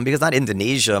Muslim, because not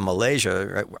Indonesia, Malaysia,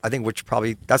 right? I think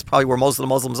that's probably where most of the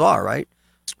Muslims are, right?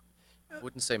 I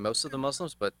wouldn't say most of the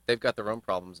Muslims, but they've got their own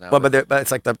problems now. But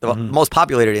it's like the most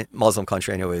populated Muslim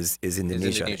country I know is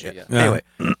Indonesia. Yeah. Anyway,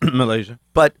 Malaysia.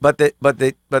 But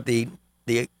the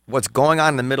what's going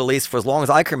on in the Middle East for as long as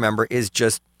I can remember is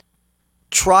just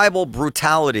tribal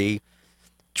brutality,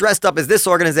 dressed up as this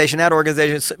organization, that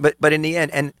organization. But in the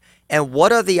end, and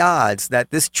what are the odds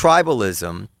that this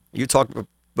tribalism? You talked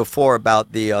before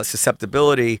about the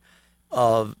susceptibility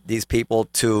of these people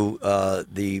to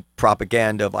the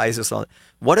propaganda of ISIS.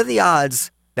 What are the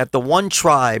odds that the one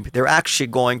tribe they're actually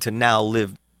going to now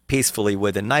live peacefully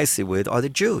with and nicely with are the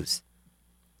Jews?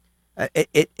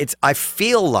 It's I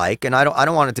feel like, and I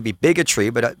don't want it to be bigotry,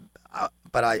 but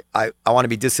I want to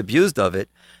be disabused of it,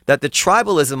 that the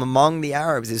tribalism among the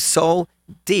Arabs is so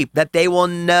deep that they will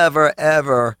never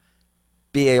ever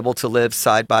be able to live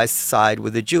side by side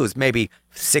with the Jews. Maybe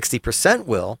 60%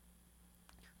 will.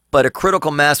 But a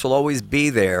critical mass will always be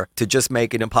there to just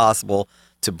make it impossible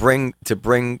to bring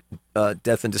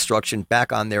death and destruction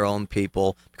back on their own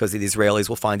people, because the Israelis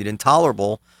will find it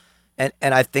intolerable, and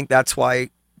I think that's why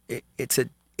it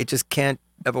just can't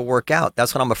ever work out.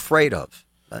 That's what I'm afraid of.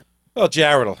 Well,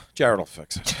 Jared will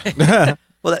fix it.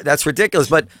 Well, that's ridiculous.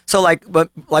 But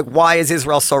why is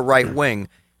Israel so right wing?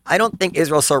 I don't think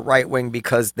Israel's so right wing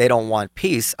because they don't want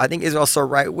peace. I think Israel's so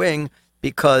right wing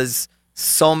because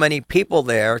so many people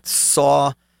there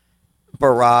saw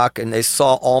Barak and they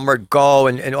saw Olmert go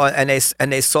and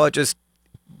they saw just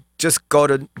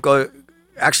go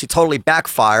actually totally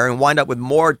backfire and wind up with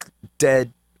more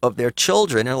dead of their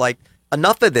children. And like,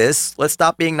 enough of this. Let's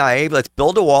stop being naive. Let's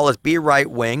build a wall. Let's be right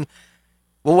wing.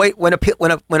 Well, wait. When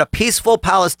a peaceful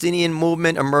Palestinian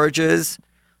movement emerges,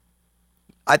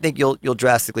 I think you'll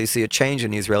drastically see a change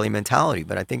in the Israeli mentality.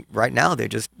 But I think right now they're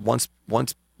just once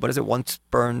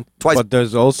burned, twice. But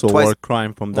there's also war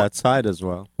crime from that side as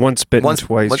well. Once bitten,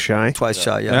 twice shy. Twice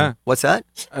shy, yeah. What's that?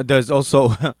 There's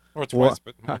also. Or twice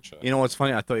bitten, once shy. You know what's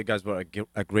funny? I thought you guys were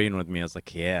agreeing with me. I was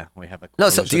like, yeah, we have a. No,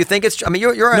 so do you think it's? I mean,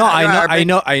 you're. No, I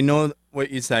know what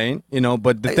you're saying. You know,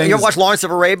 but the thing. You ever watch Lawrence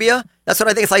of Arabia? That's what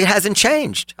I think. It's like it hasn't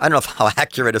changed. I don't know how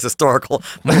accurate as historical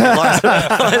Lawrence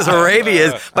of Arabia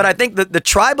is, but I think that the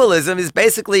tribalism is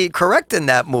basically correct in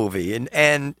that movie,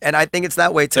 and I think it's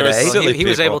that way today. He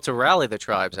was able to rally the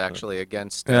tribes actually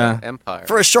against empire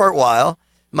for a short while.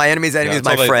 My enemy's enemy is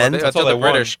my friend. Until the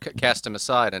British cast him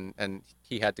aside, and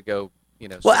he had to go. You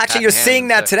know, well, actually, you're seeing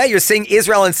that today. You're seeing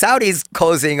Israel and Saudis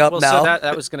cozying up now. So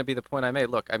that was going to be the point I made.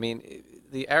 Look, I mean,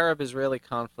 the Arab-Israeli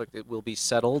conflict, it will be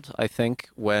settled, I think,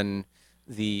 when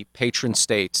the patron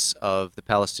states of the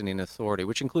Palestinian Authority,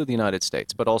 which include the United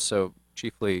States, but also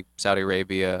chiefly Saudi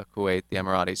Arabia, Kuwait, the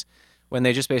Emiratis, when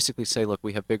they just basically say, look,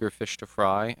 we have bigger fish to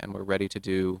fry, and we're ready to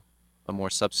do a more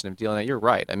substantive deal. Now, you're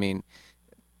right. I mean,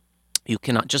 you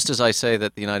cannot, just as I say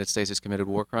that the United States has committed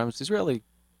war crimes, the Israeli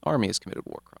army has committed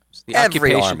war crimes.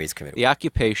 Every army has committed. The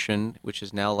occupation, which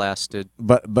has now lasted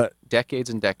but decades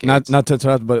and decades. Not to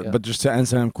interrupt, but just to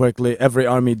answer him quickly, every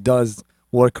army does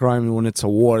war crime when it's a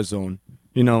war zone.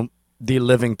 You know, they're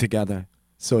living together,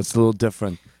 so it's a little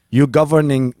different. You're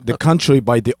governing the country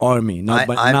by the army, not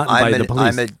by the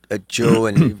police. I'm a Jew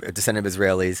and a descendant of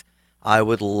Israelis. I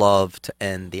would love to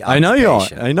end the occupation. I know you are.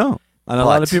 I know, and a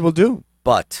lot of people do.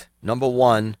 But number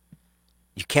one,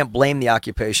 you can't blame the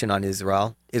occupation on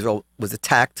Israel. Israel was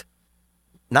attacked,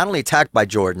 not only attacked by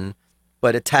Jordan,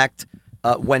 but attacked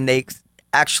when they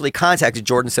actually contacted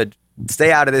Jordan, said,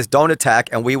 "Stay out of this, don't attack,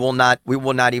 and we will not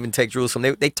even take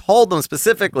Jerusalem." They told them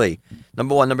specifically.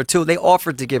 Number one, number two, they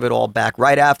offered to give it all back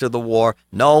right after the war.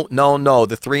 No, no, no.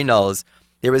 The three no's.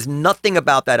 There is nothing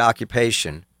about that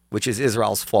occupation which is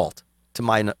Israel's fault. To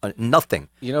my nothing.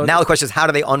 You know, now the question is, how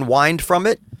do they unwind from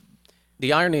it?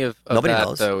 The irony of Nobody that,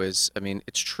 knows. though, is, I mean,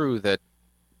 it's true that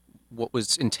what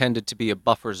was intended to be a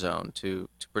buffer zone to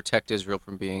protect Israel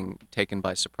from being taken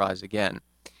by surprise again,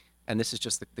 and this is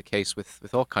just the case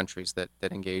with all countries that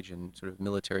engage in sort of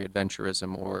military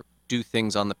adventurism or do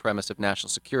things on the premise of national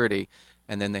security,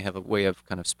 and then they have a way of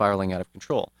kind of spiraling out of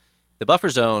control. The buffer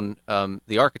zone,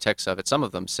 the architects of it, some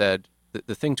of them said,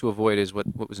 the thing to avoid is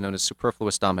what was known as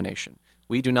superfluous domination.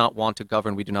 We do not want to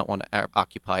govern, we do not want to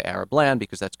occupy Arab land,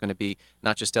 because that's going to be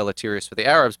not just deleterious for the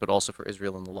Arabs, but also for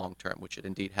Israel in the long term, which it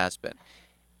indeed has been.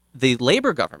 The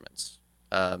labor governments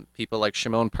people like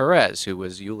Shimon Peres, who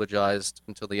was eulogized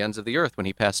until the ends of the earth when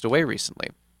he passed away recently,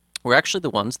 were actually the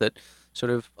ones that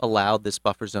sort of allowed this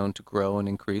buffer zone to grow and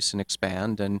increase and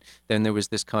expand. And then there was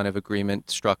this kind of agreement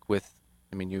struck with,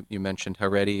 I mean, you mentioned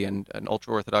Haredi and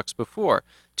ultra-Orthodox before,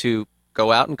 to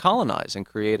go out and colonize and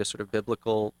create a sort of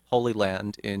biblical holy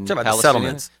land in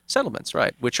Palestinian settlements,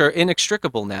 right, which are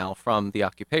inextricable now from the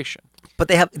occupation. But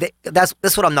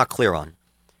that's what I'm not clear on.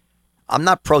 I'm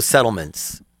not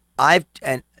pro-settlements.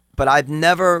 But I've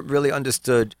never really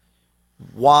understood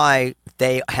why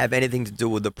they have anything to do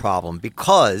with the problem,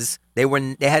 because they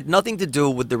had nothing to do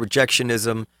with the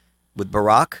rejectionism with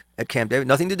Barack at Camp David,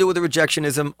 nothing to do with the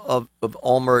rejectionism of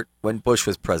Olmert when Bush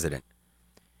was president.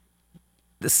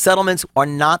 The settlements are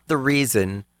not the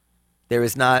reason there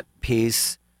is not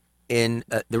peace in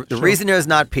the reason there is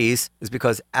not peace is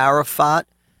because Arafat,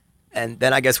 and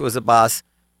then I guess it was Abbas,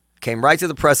 came right to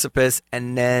the precipice,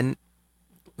 and then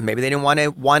maybe they didn't want to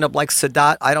wind up like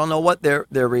Sadat. I don't know what their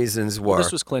reasons were. Well,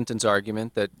 this was Clinton's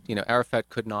argument that, Arafat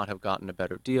could not have gotten a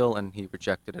better deal, and he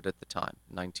rejected it at the time.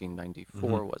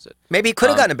 1994 was it? Maybe he could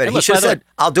have gotten a better. He should have said,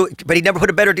 "I'll do it," but he never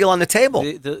put a better deal on the table.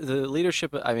 The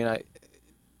leadership.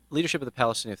 Leadership of the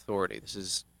Palestinian Authority. This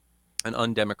is an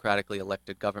undemocratically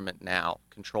elected government now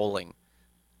controlling,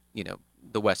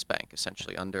 the West Bank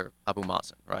essentially under Abu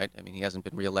Mazen, right? I mean, he hasn't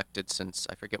been reelected since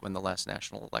I forget when the last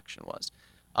national election was.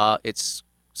 It's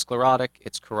sclerotic,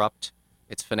 it's corrupt,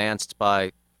 it's financed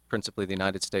by principally the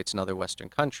United States and other Western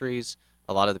countries.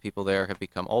 A lot of the people there have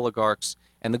become oligarchs.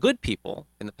 And the good people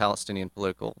in the Palestinian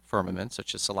political firmament,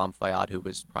 such as Salam Fayyad, who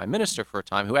was prime minister for a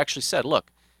time, who actually said,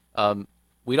 look,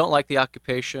 we don't like the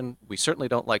occupation. We certainly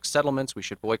don't like settlements. We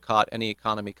should boycott any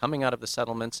economy coming out of the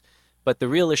settlements. But the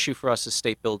real issue for us is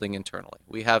state building internally.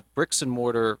 We have bricks and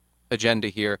mortar agenda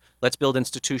here. Let's build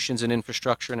institutions and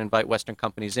infrastructure and invite Western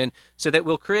companies in so that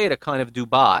we'll create a kind of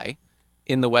Dubai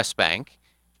in the West Bank,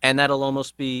 and that'll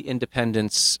almost be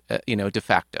independence, de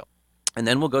facto. And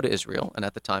then we'll go to Israel, and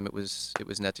at the time it was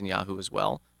Netanyahu as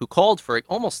well, who called for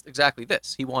almost exactly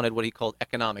this. He wanted what he called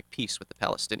economic peace with the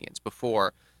Palestinians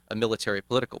before a military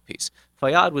political peace.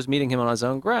 Fayyad was meeting him on his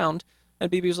own ground,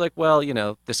 and Bibi was like, well,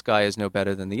 this guy is no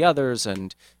better than the others,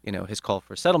 and, his call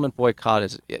for a settlement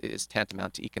boycott is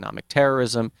tantamount to economic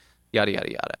terrorism, yada,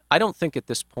 yada, yada. I don't think at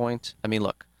this point,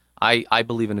 look, I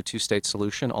believe in a two-state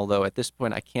solution, although at this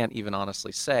point I can't even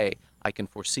honestly say I can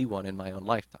foresee one in my own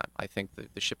lifetime. I think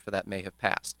the ship for that may have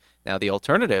passed. Now, the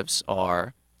alternatives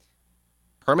are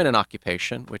permanent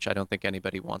occupation, which I don't think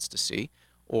anybody wants to see,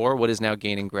 or what is now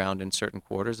gaining ground in certain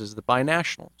quarters is the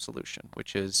binational solution,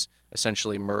 which is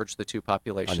essentially merge the two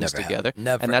populations together. And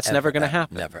that's never going to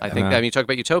happen. I think, you talk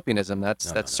about utopianism,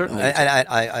 that's certainly...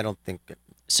 I don't think...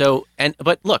 So,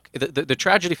 but look, the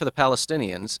tragedy for the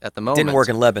Palestinians at the moment... Didn't work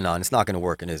in Lebanon. It's not going to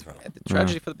work in Israel. The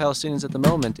tragedy for the Palestinians at the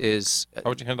moment is...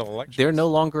 How would you handle elections? They're no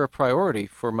longer a priority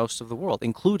for most of the world,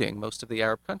 including most of the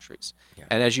Arab countries. Yeah.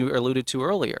 And as you alluded to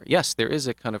earlier, yes, there is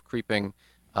a kind of creeping...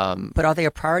 but are they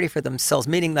a priority for themselves?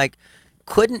 Meaning,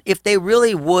 if they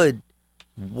really would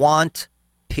want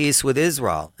peace with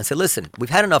Israel and say, listen, we've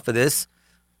had enough of this,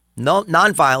 no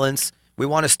nonviolence. We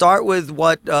want to start with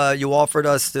what you offered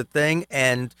us the thing,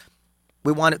 and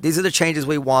these are the changes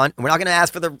we want. We're not going to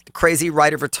ask for the crazy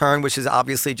right of return, which is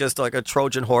obviously just like a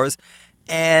Trojan horse.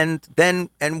 And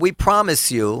we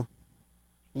promise you,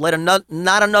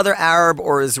 not another Arab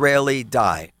or Israeli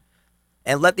die.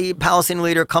 And let the Palestinian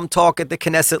leader come talk at the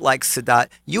Knesset like Sadat.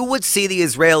 You would see the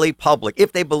Israeli public,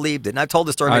 if they believed it. And I've told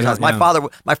this story many times. My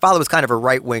father was kind of a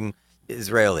right-wing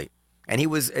Israeli. And he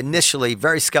was initially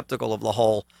very skeptical of the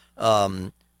whole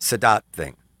Sadat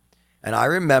thing. And I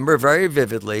remember very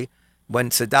vividly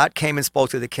when Sadat came and spoke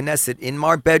to the Knesset in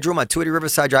my bedroom on 280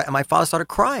 Riverside Drive, and my father started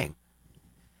crying.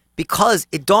 Because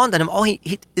it dawned on him,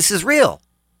 this is real.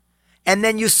 And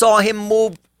then you saw him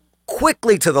move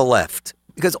quickly to the left.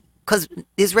 Because the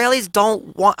Israelis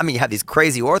don't want, you have these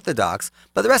crazy Orthodox,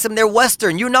 but the rest of them, they're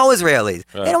Western. Israelis.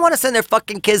 Right. They don't want to send their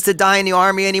fucking kids to die in the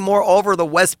army anymore over the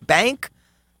West Bank.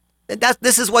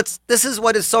 This is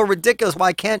what is so ridiculous.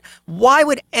 Why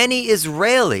would any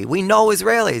Israeli, we know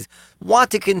Israelis,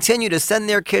 want to continue to send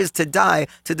their kids to die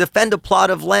to defend a plot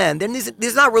of land? And these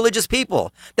are not religious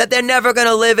people that they're never going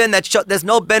to live in, there's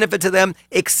no benefit to them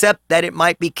except that it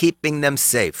might be keeping them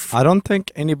safe. I don't think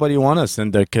anybody wants to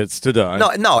send their kids to die.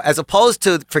 No, as opposed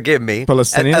to, forgive me,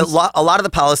 Palestinians? a lot of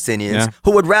the Palestinians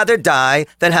who would rather die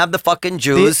than have the fucking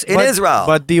Jews in Israel.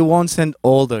 But they won't send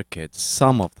older kids,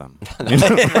 some of them.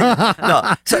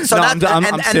 No. So No, and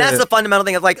that's serious. the fundamental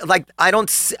thing of like I don't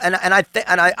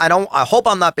I hope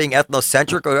I'm not being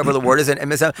ethnocentric or whatever the word is,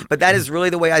 but that is really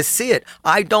the way I see it.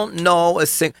 I don't know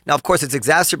now, of course, it's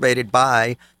exacerbated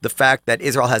by the fact that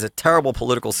Israel has a terrible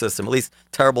political system, at least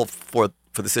terrible for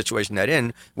the situation that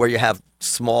in, where you have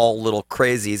small little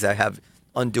crazies that have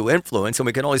undue influence, and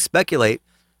we can only speculate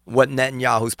what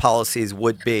Netanyahu's policies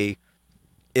would be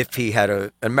if he had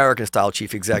an American-style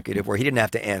chief executive where he didn't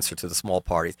have to answer to the small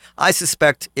parties. I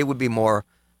suspect it would be more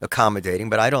accommodating,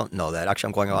 but I don't know that. Actually,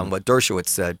 I'm going on what Dershowitz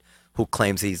said, who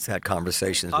claims he's had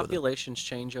conversations with him. Populations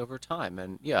change over time.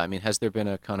 And yeah, I mean, has there been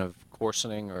a kind of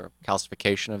coarsening or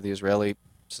calcification of the Israeli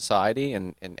society?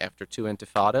 And after 2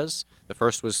 intifadas, the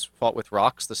first was fought with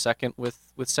rocks, the second with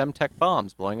Semtech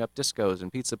bombs, blowing up discos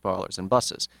and pizza parlors and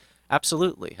buses.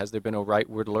 Absolutely. Has there been a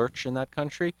rightward lurch in that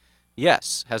country?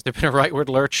 Yes. Has there been a rightward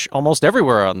lurch almost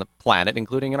everywhere on the planet,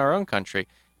 including in our own country?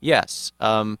 Yes.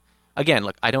 Again,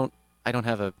 look, I don't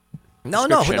have a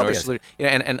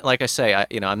and like I say, I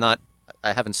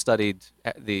haven't studied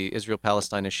the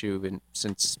Israel-Palestine issue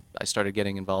since I started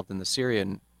getting involved in the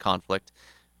Syrian conflict,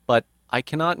 but I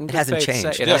cannot. It hasn't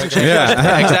changed. It hasn't changed.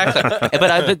 Yeah. Exactly.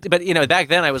 But back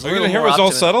then I was a little more. It was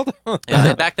all settled.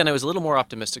 Back then I was a little more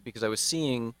optimistic because I was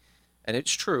seeing. And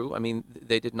it's true. I mean,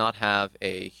 they did not have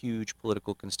a huge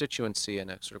political constituency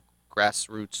and a sort of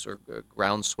grassroots or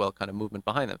groundswell kind of movement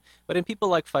behind them. But in people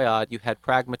like Fayyad, you had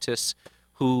pragmatists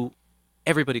who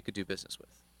everybody could do business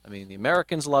with. I mean, the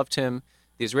Americans loved him.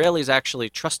 The Israelis actually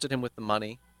trusted him with the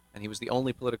money, and he was the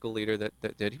only political leader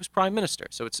that did. He was prime minister,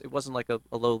 so it wasn't like a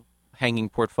low-hanging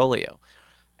portfolio.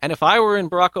 And if I were in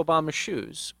Barack Obama's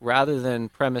shoes, rather than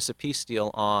premise a peace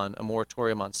deal on a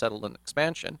moratorium on settlement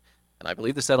expansion, and I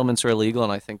believe the settlements are illegal,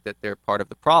 and I think that they're part of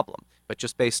the problem. But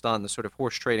just based on the sort of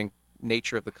horse trading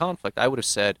nature of the conflict, I would have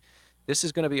said, this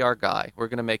is going to be our guy. We're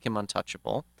going to make him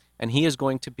untouchable. And he is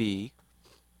going to be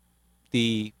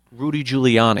the Rudy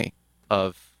Giuliani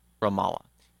of Ramallah.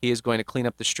 He is going to clean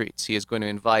up the streets. He is going to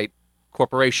invite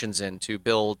corporations in to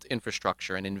build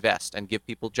infrastructure and invest and give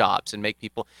people jobs and make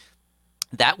people...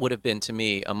 That would have been, to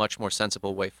me, a much more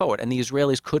sensible way forward. And the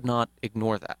Israelis could not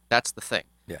ignore that. That's the thing.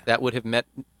 Yeah. That would have met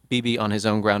Bibi on his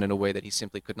own ground in a way that he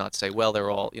simply could not say, well, they're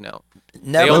all,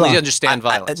 they only understand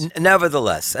violence.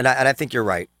 Nevertheless, and I think you're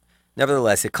right,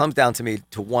 nevertheless, it comes down to me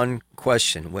to one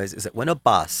question, is that when a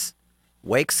boss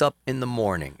wakes up in the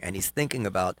morning and he's thinking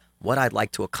about what I'd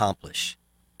like to accomplish,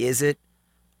 is it,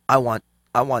 I want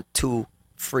 2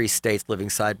 free states living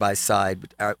side by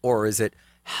side, or is it,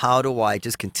 how do I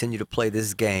just continue to play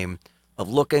this game of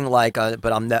looking like,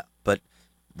 but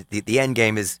the end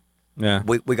game is,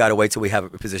 we got to wait till we have a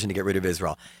position to get rid of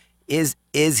Israel. Is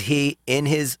he, in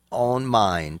his own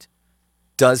mind,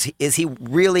 is he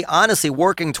really honestly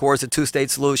working towards a 2-state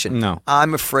solution? No.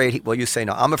 I'm afraid, you say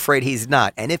no. I'm afraid he's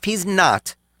not. And if he's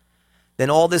not,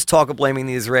 then all this talk of blaming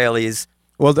the Israelis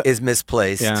is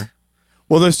misplaced. Yeah.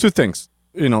 Well, there's 2 things.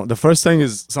 The first thing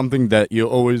is something that you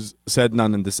always said,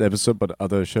 not in this episode, but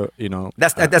other show,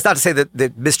 That's not to say that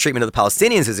the mistreatment of the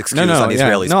Palestinians is excused on the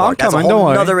Israelis' No, part. I'm That's coming, a whole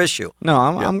don't other worry. issue. No,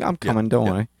 I'm coming, don't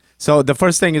worry. So the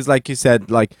first thing is, like you said,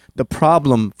 like the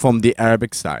problem from the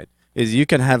Arabic side is you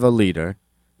can have a leader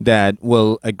that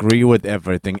will agree with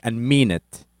everything and mean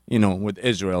it, with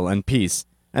Israel and peace.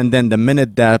 And then the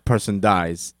minute that person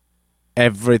dies,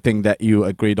 everything that you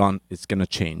agreed on is going to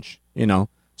change,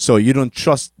 So you don't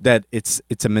trust that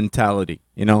it's a mentality,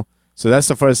 So that's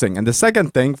the first thing. And the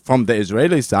second thing from the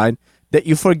Israeli side, that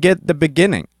you forget the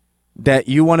beginning. That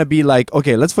you want to be like,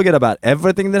 okay, let's forget about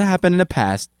everything that happened in the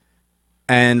past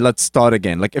and let's start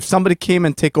again. Like if somebody came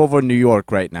and take over New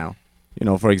York right now,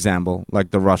 for example,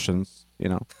 like the Russians,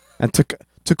 and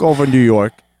took over New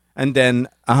York. And then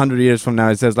 100 years from now,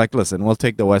 it says like, listen, we'll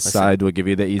take the west side. We'll give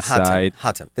you the east side.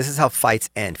 Hatem, this is how fights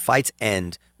end. Fights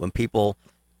end when people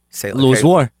say, lose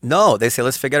war. No, they say,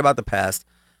 let's forget about the past.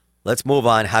 Let's move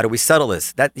on. How do we settle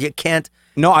this? That you can't.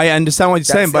 No, I understand what you're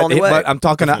saying, but I'm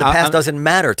talking. The past doesn't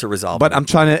matter to resolve. But I'm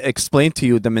trying to explain to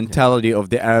you the mentality of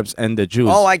the Arabs and the Jews.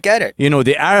 Oh, I get it.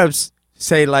 The Arabs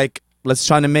say like, let's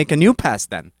try to make a new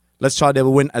past then. Let's try to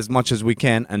win as much as we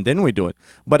can, and then we do it.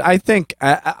 But I think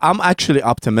I'm actually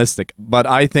optimistic. But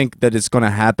I think that it's going to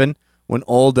happen when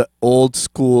all the old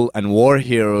school and war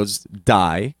heroes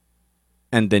die,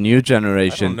 and the new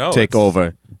generation take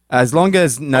over. As long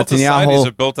as Netanyahu societies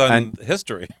are built on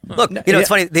history. Look, it's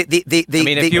funny.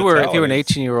 If you were an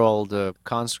 18-year-old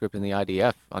conscript in the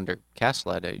IDF under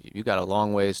Kaslat, you got a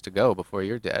long ways to go before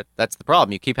you're dead. That's the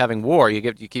problem. You keep having war.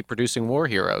 You keep producing war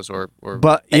heroes,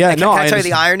 But yeah, can I tell you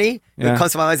the irony? It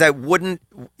comes to my mind is that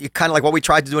kind of like what we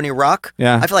tried to do in Iraq.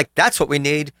 Yeah. I feel like that's what we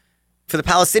need for the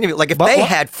Palestinian. Like if they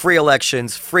had free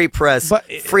elections, free press,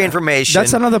 free information.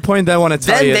 That's another point that I want to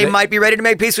tell you. Then they might be ready to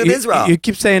make peace with Israel. You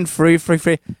keep saying free.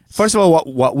 First of all,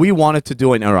 what we wanted to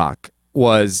do in Iraq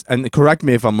was, and correct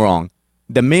me if I'm wrong,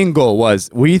 the main goal was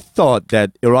we thought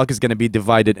that Iraq is going to be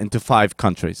divided into 5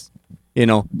 countries. You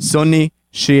know, Sunni,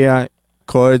 Shia,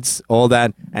 Kurds, all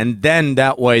that. And then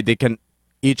that way they can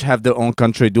each have their own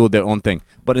country, do their own thing.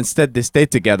 But instead they stayed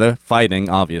together, fighting,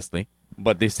 obviously.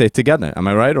 But they stayed together. Am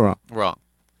I right or wrong? Wrong.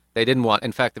 They didn't want.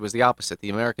 In fact, it was the opposite. The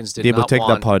Americans did Debo, not take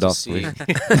want that part to off, see.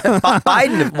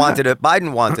 Biden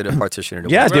wanted a partition.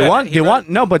 Yeah, they want.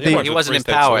 No, but he wasn't in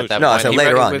power at that point. No, so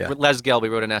later on. Les Gelby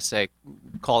wrote an essay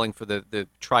calling for the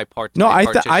tripartite. No,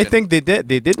 partition. I think they did.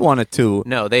 They did want it too.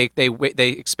 No, they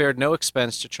spared no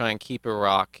expense to try and keep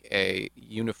Iraq a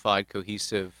unified,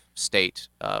 cohesive state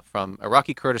from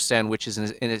Iraqi Kurdistan, which is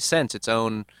in a sense its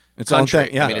own country.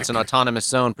 Thing, yeah. I mean, it's an autonomous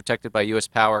zone protected by U.S.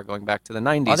 power going back to the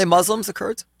 90s. Are they Muslims, the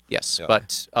Kurds? Yes,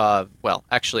 but well,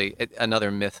 actually, another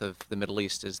myth of the Middle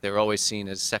East is they're always seen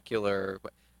as secular.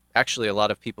 Actually, a lot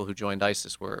of people who joined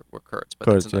ISIS were Kurds, but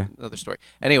that's another story.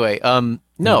 Anyway,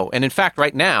 no, and in fact,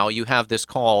 right now you have this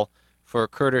call for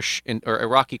Kurdish or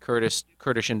Iraqi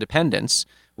Kurdish independence,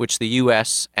 which the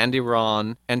U.S. and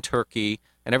Iran and Turkey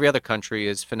and every other country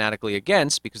is fanatically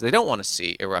against because they don't want to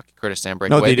see Iraqi Kurdistan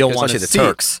break away. No, they don't want to see the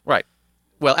Turks. Right.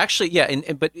 Well, actually,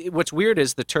 yeah, but what's weird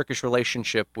is the Turkish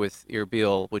relationship with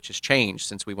Erbil, which has changed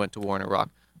since we went to war in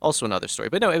Iraq. Also another story.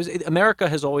 But no, America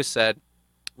has always said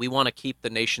we want to keep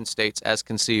the nation states as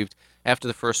conceived after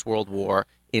the First World War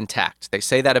intact. They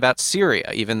say that about Syria,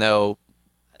 even though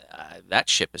that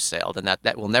ship has sailed and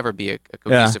that will never be a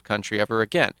cohesive country ever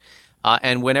again.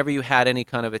 And whenever you had any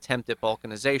kind of attempt at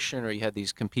balkanization or you had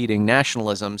these competing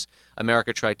nationalisms,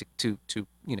 America tried to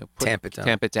tamp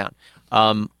it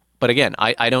down. But again,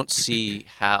 I don't see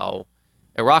how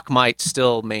Iraq might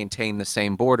still maintain the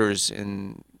same borders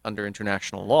under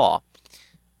international law,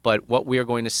 but what we are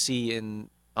going to see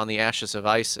on the ashes of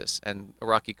ISIS and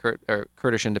Iraqi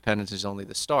Kurdish independence is only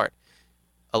the start.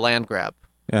 A land grab.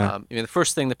 Yeah. I mean, the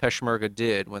first thing the Peshmerga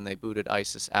did when they booted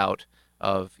ISIS out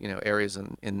of areas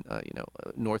in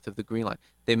north of the Green Line,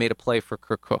 they made a play for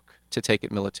Kirkuk to take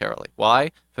it militarily.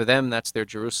 Why? For them, that's their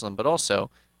Jerusalem, but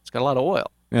also it's got a lot of oil.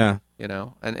 Yeah.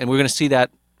 And we're going to see that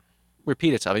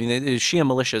repeat itself. I mean, the Shia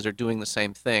militias are doing the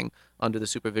same thing under the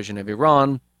supervision of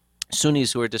Iran.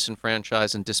 Sunnis who are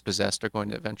disenfranchised and dispossessed are going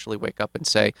to eventually wake up and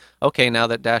say, okay, now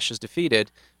that Daesh is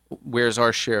defeated, where's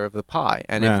our share of the pie?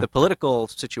 And if the political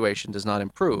situation does not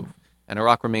improve, and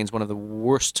Iraq remains one of the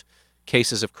worst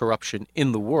cases of corruption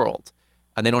in the world,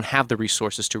 and they don't have the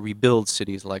resources to rebuild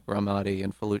cities like Ramadi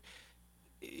and Fallujah,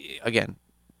 again,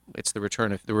 it's the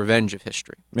revenge of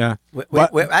history. Yeah.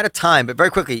 We're out of time, but very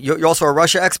quickly, you're also a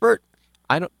Russia expert?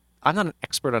 I'm not an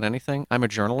expert on anything. I'm a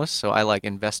journalist, so I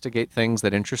investigate things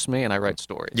that interest me, and I write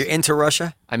stories. You're into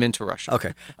Russia? I'm into Russia.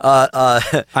 Okay.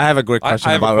 I have a great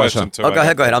question about Russia. Too, go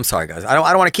ahead. I'm sorry, guys. I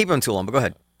don't want to keep him too long, but go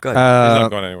ahead. He's not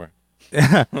going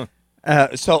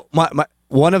anywhere. So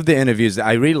one of the interviews that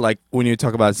I really like when you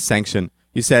talk about sanction,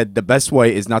 you said the best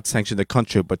way is not to sanction the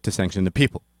country, but to sanction the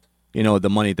people. The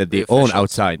money that they own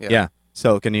outside. Yeah.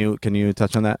 So can you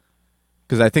touch on that?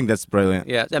 Because I think that's brilliant.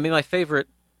 Yeah. I mean, my favorite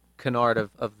canard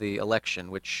of the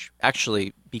election, which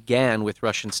actually began with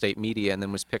Russian state media and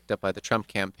then was picked up by the Trump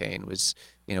campaign, was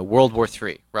World War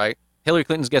III, right? Hillary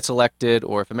Clinton gets elected,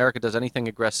 or if America does anything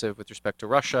aggressive with respect to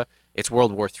Russia, it's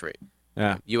World War III.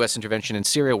 Yeah. U.S. intervention in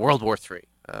Syria, World War III.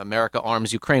 America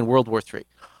arms Ukraine, World War III.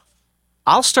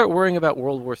 I'll start worrying about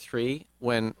World War III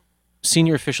when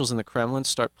senior officials in the Kremlin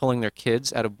start pulling their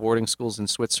kids out of boarding schools in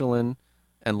Switzerland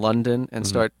and London and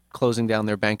start closing down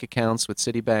their bank accounts with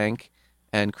Citibank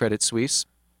and Credit Suisse.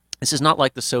 This is not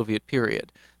like the Soviet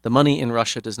period. The money in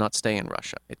Russia does not stay in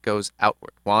Russia. It goes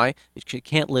outward. Why? It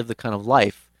can't live the kind of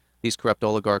life these corrupt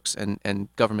oligarchs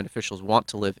and government officials want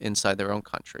to live inside their own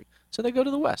country. So they go to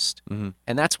the West.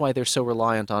 And that's why they're so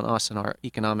reliant on us and our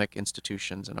economic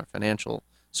institutions and our financial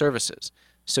services.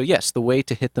 So yes, the way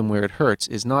to hit them where it hurts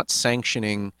is not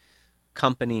sanctioning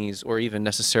companies or even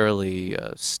necessarily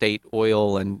state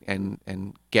oil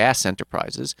and gas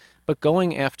enterprises, but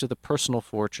going after the personal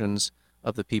fortunes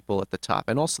of the people at the top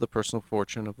and also the personal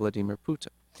fortune of Vladimir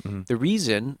Putin. The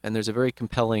reason, and there's a very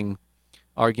compelling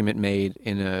argument made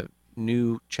in a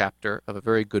new chapter of a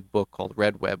very good book called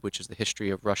Red Web, which is the history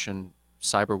of Russian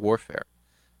cyber warfare,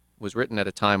 was written at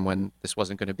a time when this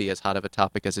wasn't going to be as hot of a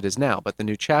topic as it is now. But the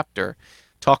new chapter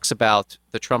talks about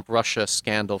the Trump-Russia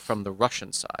scandal from the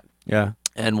Russian side. Yeah.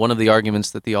 And one of the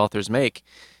arguments that the authors make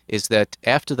is that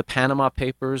after the Panama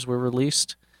Papers were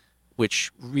released,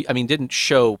 which didn't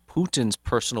show Putin's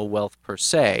personal wealth per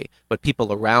se, but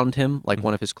people around him, like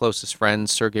one of his closest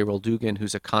friends, Sergei Roldugin,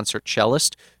 who's a concert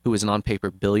cellist, who is an on-paper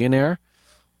billionaire,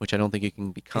 which I don't think he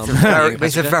can become.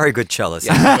 He's a very good cellist.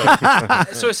 Yeah.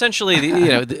 So essentially,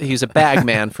 he's a bag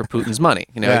man for Putin's money.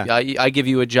 I give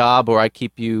you a job or I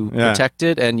keep you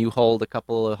protected, and you hold a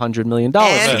couple of $100 million.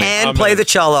 And play the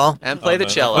cello. And play the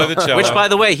cello. Which, by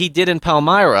the way, he did in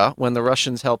Palmyra when the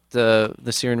Russians helped the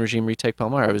Syrian regime retake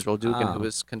Palmyra. It was Roldugin who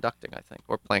was conducting, I think,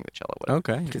 or playing the cello. Whatever.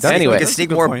 Okay. Anyway, you can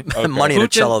sneak more money in a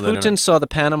cello than Putin saw the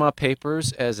Panama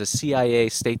Papers as a CIA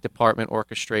State Department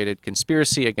orchestrated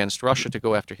conspiracy against Russia to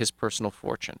go after his personal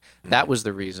fortune. That was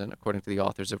the reason, according to the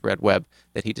authors of Red Web,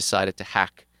 that he decided to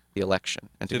hack the election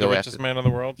and to Is he go the after. richest man in the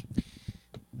world?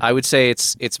 I would say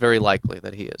it's very likely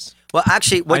that he is. Well,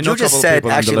 actually, what you just said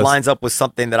actually lines up with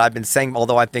something that I've been saying,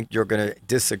 although I think you're going to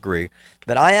disagree.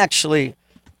 That I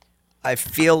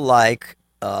feel like,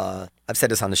 I've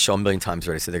said this on the show a million times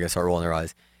already, so they're going to start rolling their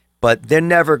eyes, but they're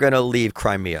never going to leave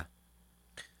Crimea.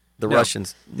 The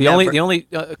Russians. The only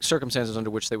circumstances under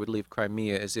which they would leave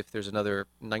Crimea is if there's another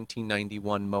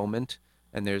 1991 moment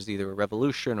and there's either a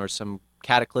revolution or some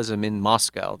cataclysm in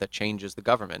Moscow that changes the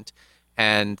government,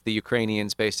 and the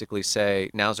Ukrainians basically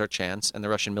say, now's our chance, and the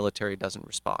Russian military doesn't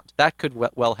respond. That could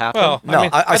well happen. Well,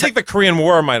 I think the Korean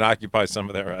War might occupy some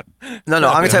of their... No, I'm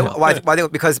going to tell you why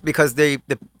because the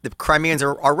Crimeans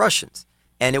are Russians,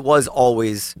 and it was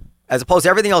always... As opposed to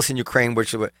everything else in Ukraine,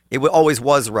 which it always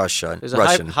was Russia. There's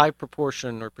a high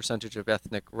proportion or percentage of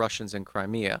ethnic Russians in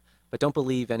Crimea, but don't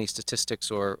believe any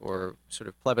statistics or sort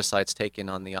of plebiscites taken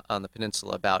on the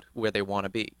peninsula about where they want to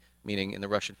be, meaning in the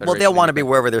Russian Federation. Well, they'll want to be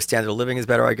wherever their standard of living is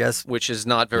better, I guess. Which is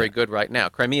not very good right now.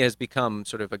 Crimea has become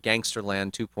sort of a gangster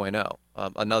land 2.0,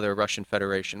 another Russian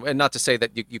Federation. And not to say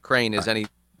that Ukraine is any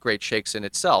great shakes in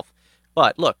itself,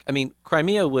 but look,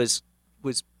 Crimea was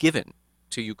given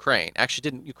to Ukraine.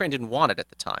 Actually, Ukraine didn't want it at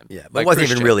the time. Yeah, but it wasn't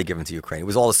even really given to Ukraine. It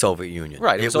was all the Soviet Union.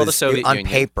 Right, it was all the Soviet Union.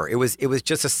 On paper, it was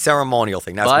just a ceremonial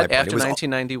thing. That's but my point. After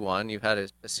 1991, you had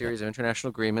a series of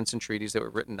international agreements and treaties that were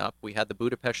written up. We had the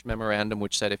Budapest Memorandum,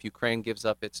 which said if Ukraine gives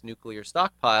up its nuclear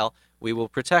stockpile, we will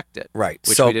protect it. Right,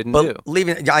 which we didn't do.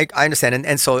 I understand,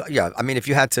 and so if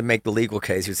you had to make the legal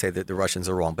case, you'd say that the Russians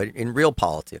are wrong. But in real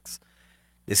politics,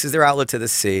 this is their outlet to the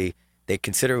sea. They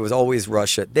consider it was always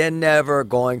Russia. They're never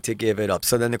going to give it up.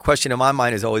 So then the question in my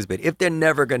mind has always been, if they're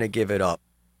never going to give it up,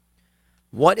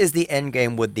 what is the end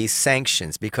game with these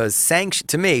sanctions? Because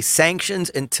to me,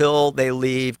 sanctions until they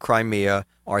leave Crimea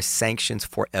are sanctions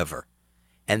forever.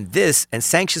 And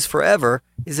sanctions forever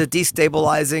is a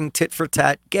destabilizing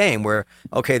tit-for-tat game where,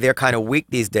 okay, they're kind of weak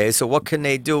these days. So what can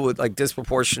they do with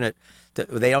disproportionate?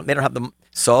 They don't have them.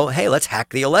 So, hey, let's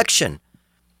hack the election.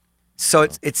 So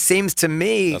it seems to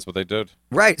me that's what they did,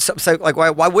 right? So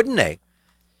why wouldn't they?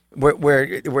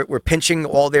 We're pinching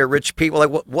all their rich people. Like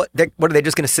what are they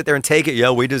just going to sit there and take it? Yeah,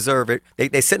 we deserve it.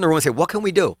 They sit in the room and say, what can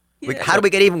we do? How do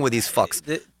we get even with these fucks?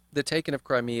 The taking of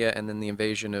Crimea and then the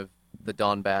invasion of the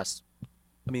Donbass.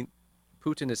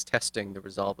 Putin is testing the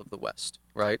resolve of the West,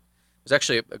 right? There's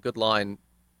actually a good line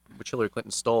which Hillary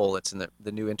Clinton stole. It's in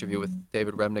the new interview with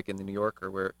David Remnick in the New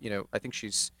Yorker, where I think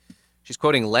she's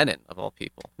quoting Lenin, of all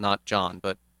people, not John,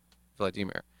 but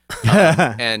Vladimir.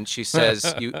 And she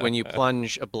says, when you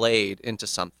plunge a blade into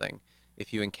something,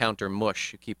 if you encounter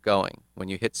mush, you keep going. When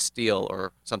you hit steel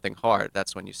or something hard,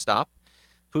 that's when you stop.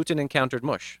 Putin encountered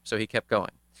mush, so he kept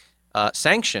going.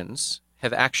 Sanctions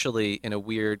have actually, in a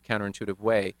weird, counterintuitive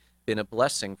way, been a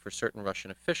blessing for certain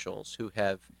Russian officials who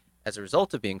have, as a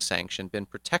result of being sanctioned, been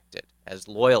protected as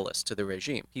loyalists to the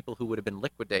regime. People who would have been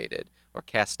liquidated or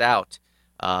cast out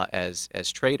as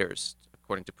traitors,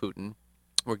 according to Putin,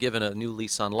 were given a new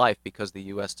lease on life because the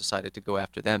U.S. decided to go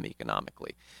after them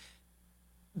economically.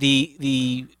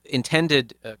 The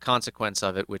intended consequence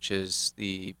of it, which is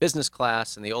the business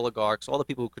class and the oligarchs, all the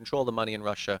people who control the money in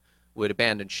Russia, would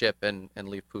abandon ship and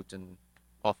leave Putin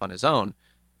off on his own.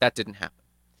 That didn't happen.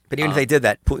 But even if they did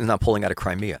that, Putin's not pulling out of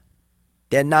Crimea.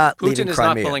 They're not leaving Crimea.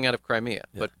 Putin is not pulling out of Crimea.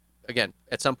 Yeah. But again,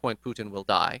 at some point, Putin will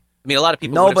die. A lot of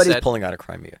people Nobody's pulling out of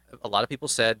Crimea. A lot of people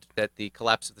said that the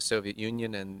collapse of the Soviet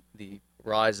Union and the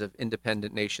rise of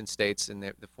independent nation states in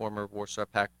the former Warsaw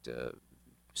Pact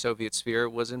Soviet sphere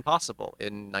was impossible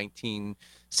in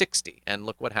 1960. And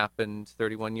look what happened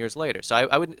 31 years later. So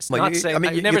I would not say,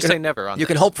 you never say never on this. You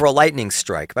can hope for a lightning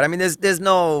strike, but there's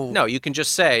no... No, you can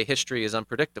just say history is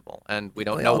unpredictable and we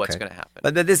don't know what's going to happen.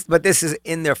 But this is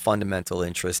in their fundamental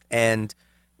interest, and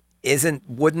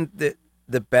wouldn't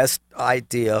the best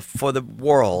idea for the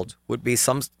world would be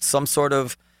some sort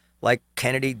of like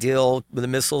Kennedy deal with the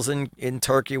missiles in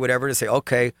Turkey, whatever, to say,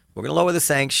 okay, we're going to lower the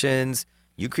sanctions.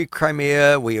 You keep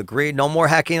Crimea. We agree. No more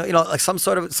hacking. Like some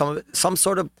sort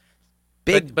of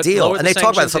big but deal. Lower And the they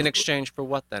talk about sanctions in exchange for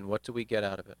what then? What do we get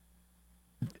out of it?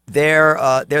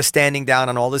 They're standing down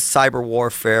on all this cyber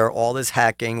warfare, all this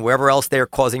hacking, wherever else they're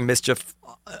causing mischief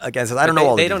against us. I don't know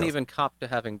all the They don't details. even cop to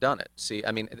having done it. See,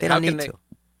 I mean, They how don't can need they? to.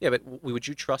 Yeah, but would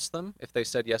you trust them if they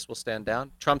said yes, we'll stand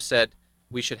down? Trump said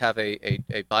we should have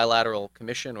a bilateral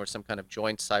commission or some kind of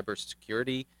joint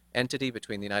cybersecurity entity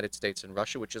between the United States and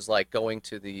Russia, which is like going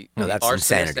to the that's arsonist.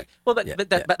 insanity. Well,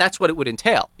 but that's what it would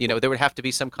entail. There would have to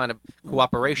be some kind of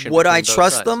cooperation. Would between I both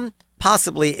trust sides. them?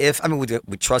 Possibly.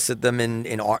 We trusted them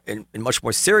in much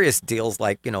more serious deals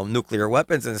like nuclear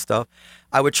weapons and stuff.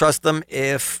 I would trust them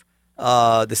if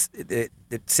the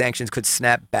sanctions could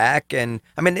snap back. And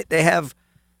I mean, they have.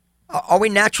 Are we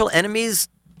natural enemies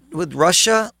with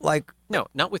Russia? No,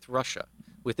 not with Russia.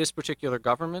 With this particular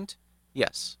government,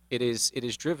 yes, it is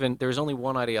driven. There is only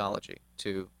one ideology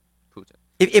to Putin.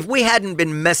 If we hadn't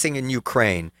been messing in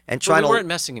Ukraine and trying we to, weren't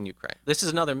messing in Ukraine. This is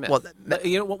another myth. Well,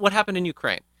 what happened in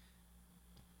Ukraine?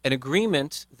 An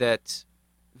agreement that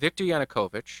Viktor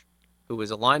Yanukovych, who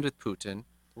was aligned with Putin,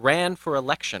 ran for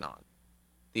election on.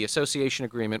 The association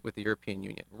agreement with the European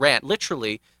Union ran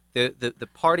literally the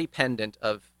party pendant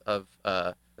of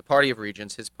the Party of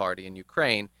Regions, his party in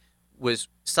Ukraine, was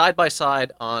side by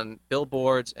side on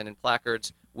billboards and in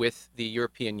placards with the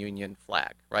European Union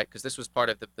flag, right? Because this was part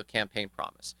of the campaign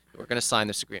promise. We're going to sign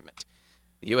this agreement.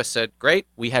 The U.S. said, great,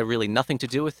 we had really nothing to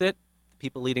do with it. The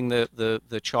people leading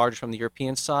the charge from the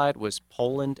European side was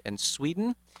Poland and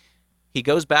Sweden. He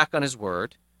goes back on his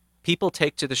word. People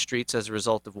take to the streets as a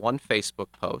result of one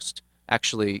Facebook post,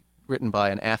 actually written by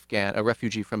a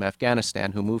refugee from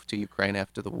Afghanistan who moved to Ukraine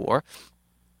after the war.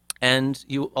 And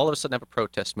you all of a sudden have a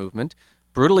protest movement,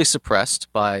 brutally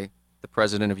suppressed by the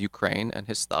president of Ukraine and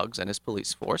his thugs and his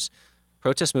police force.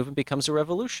 Protest movement becomes a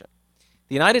revolution.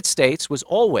 The United States was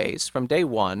always, from day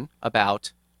one,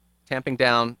 about tamping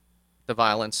down the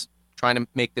violence, trying to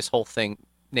make this whole thing,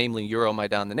 namely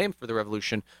Euromaidan, the name for the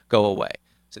revolution, go away.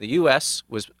 So the U.S.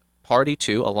 was party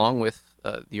to, along with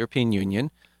the European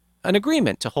Union, an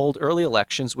agreement to hold early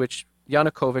elections, which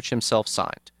Yanukovych himself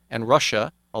signed. And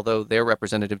Russia, although their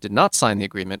representative did not sign the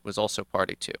agreement, was also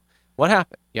party to. What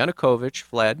happened? Yanukovych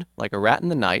fled like a rat in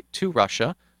the night to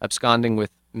Russia, absconding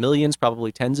with millions,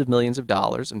 probably tens of millions of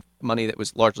dollars, and money that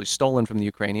was largely stolen from the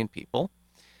Ukrainian people.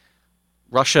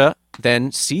 Russia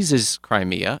then seizes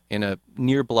Crimea in a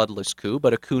near bloodless coup,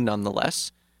 but a coup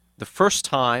nonetheless. The first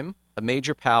time a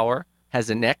major power has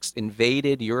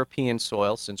invaded European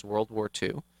soil since World War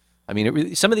II. I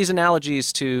mean, some of these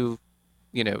analogies to,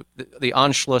 the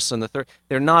Anschluss and the third,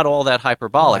 they're not all that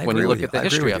hyperbolic when you look at the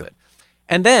history of it.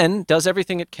 And then does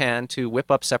everything it can to whip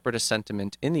up separatist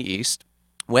sentiment in the East.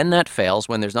 When that fails,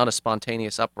 when there's not a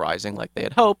spontaneous uprising like they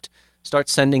had hoped,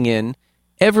 starts sending in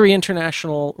every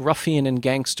international ruffian and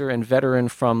gangster and veteran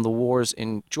from the wars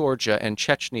in Georgia and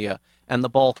Chechnya and the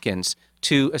Balkans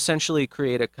to essentially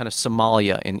create a kind of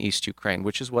Somalia in East Ukraine,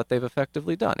 which is what they've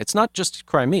effectively done. It's not just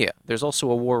Crimea. There's also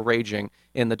a war raging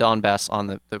in the Donbass on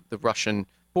the Russian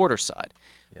border side.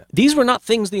 Yeah. These were not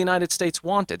things the United States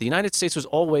wanted. The United States was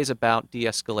always about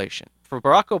de-escalation. For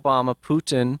Barack Obama,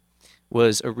 Putin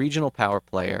was a regional power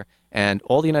player, and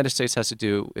all the United States has to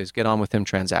do is get on with him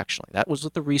transactionally. That was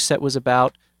what the reset was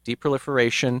about,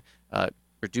 deproliferation,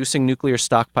 reducing nuclear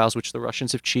stockpiles, which the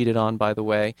Russians have cheated on, by the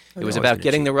way. It was about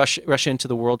getting Russia into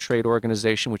the World Trade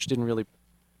Organization, which didn't really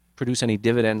produce any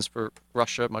dividends for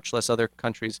Russia, much less other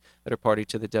countries that are party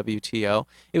to the WTO.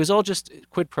 It was all just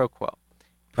quid pro quo.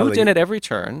 Putin at every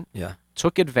turn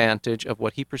took advantage of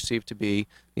what he perceived to be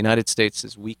the United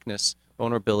States' weakness,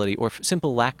 vulnerability, or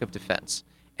simple lack of defense.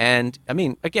 And, I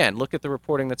mean, again, look at the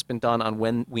reporting that's been done on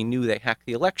when we knew they hacked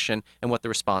the election and what the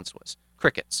response was.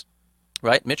 Crickets,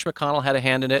 right? Mitch McConnell had a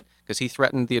hand in it because he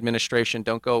threatened the administration,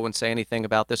 don't go and say anything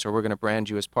about this or we're going to brand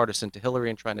you as partisan to Hillary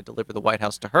and trying to deliver the White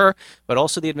House to her. But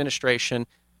also the administration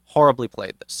horribly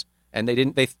played this. And they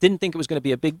didn't think it was going to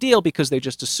be a big deal because they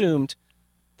just assumed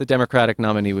the Democratic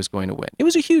nominee was going to win. It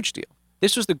was a huge deal.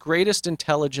 This was the greatest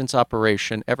intelligence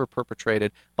operation ever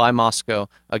perpetrated by Moscow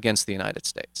against the United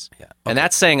States. Yeah. Okay. And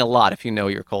that's saying a lot if you know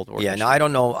your Cold War history. No,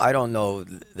 I don't know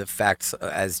the facts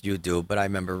as you do, but I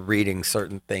remember reading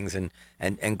certain things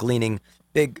and gleaning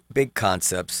big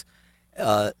concepts.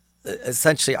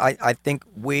 Essentially, I think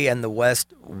we and the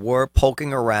West were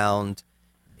poking around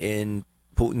in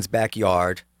Putin's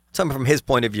backyard, something from his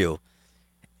point of view,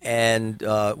 and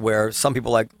where some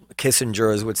people like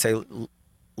Kissinger would say,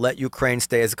 let Ukraine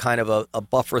stay as a kind of a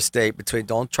buffer state between,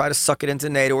 don't try to suck it into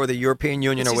NATO or the European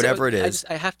Union or whatever it is.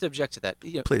 I have to object to that.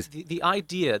 Please. The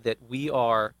idea that we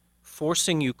are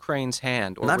forcing Ukraine's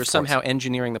hand, or Not we're somehow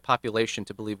engineering the population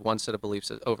to believe one set of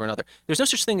beliefs over another. There's no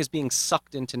such thing as being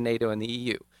sucked into NATO and the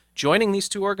EU. Joining these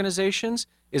two organizations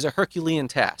is a Herculean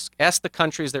task. Ask the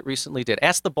countries that recently did.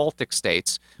 Ask the Baltic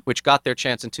states, which got their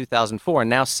chance in 2004, and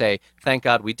now say, thank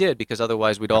God we did, because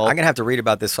otherwise we'd all... I'm going to have to read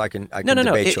about this so I can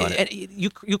debate you on it.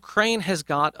 Ukraine has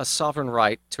got a sovereign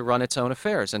right to run its own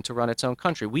affairs and to run its own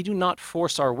country. We do not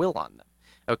force our will on them.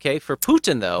 Okay, for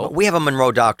Putin, though... We have a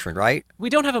Monroe Doctrine, right? We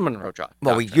don't have a Monroe Doctrine.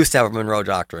 Well, we used to have a Monroe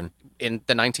Doctrine. In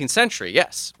the 19th century,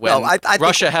 yes. When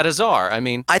Russia had a czar.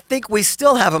 I think we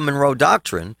still have a Monroe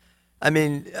Doctrine.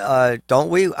 Don't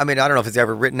we? I don't know if it's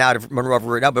ever written out, if Monroe ever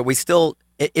written out, but we still...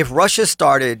 If Russia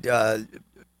started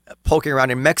poking around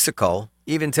in Mexico,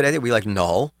 even today, they'd be like,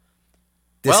 no,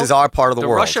 this is our part of the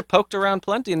world. Russia poked around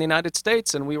plenty in the United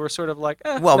States, and we were sort of like,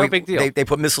 no big deal. They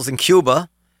put missiles in Cuba.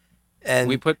 And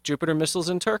we put Jupiter missiles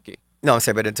in Turkey. No, I'm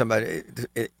saying, but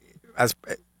as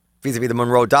vis-a-vis the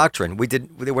Monroe Doctrine,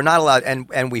 they were not allowed,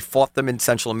 and we fought them in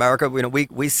Central America.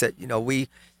 We said,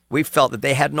 we felt that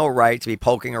they had no right to be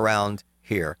poking around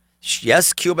here.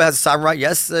 Yes, Cuba has a sovereign right.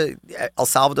 Yes, El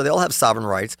Salvador, they all have sovereign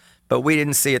rights, but we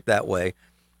didn't see it that way.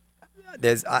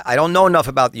 I don't know enough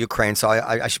about Ukraine, so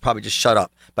I should probably just shut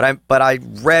up. But I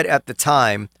read at the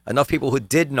time enough people who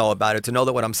did know about it to know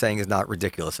that what I'm saying is not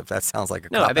ridiculous. If that sounds like a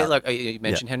cop-out. Look, you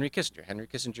mentioned Henry Kissinger. Henry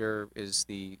Kissinger is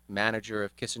the manager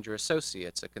of Kissinger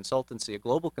Associates, a consultancy, a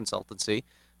global consultancy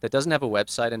that doesn't have a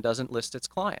website and doesn't list its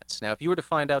clients. Now, if you were to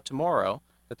find out tomorrow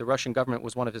that the Russian government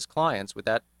was one of his clients, would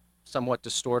that somewhat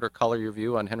distort or color your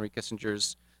view on Henry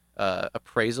Kissinger's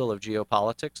appraisal of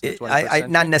geopolitics in the 21st century?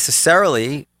 Not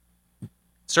necessarily.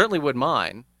 Certainly would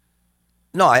mine.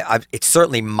 No, it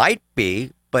certainly might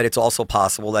be, but it's also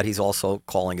possible that he's also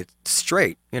calling it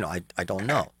straight. I don't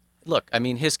know. Look,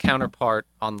 his counterpart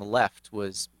on the left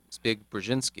was Big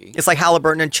Brzezinski. It's like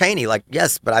Halliburton and Cheney. Like,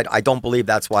 yes, but I don't believe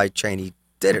that's why Cheney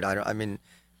did it.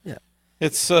 Yeah.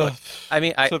 It's a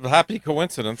happy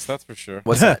coincidence, that's for sure.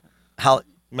 What's that?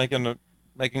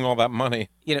 Making all that money.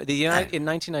 In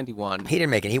 1991, he didn't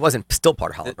make it. He wasn't still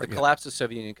part of Halliburton. The collapse of the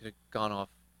Soviet Union could have gone off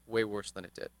way worse than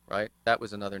it did, right? That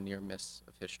was another near miss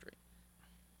of history.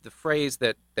 The phrase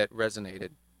that resonated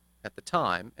at the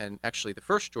time, and actually the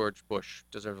first George Bush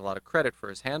deserves a lot of credit for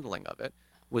his handling of it,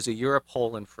 was a Europe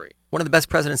whole and free. One of the best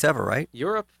presidents ever, right?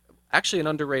 Europe, actually an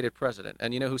underrated president.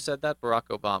 And you know who said that? Barack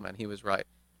Obama, and he was right.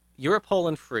 Europe whole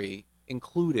and free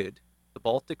included the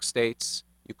Baltic states,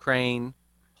 Ukraine,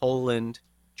 Poland,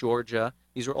 Georgia.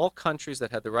 These are all countries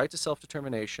that had the right to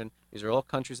self-determination. These are all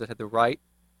countries that had the right,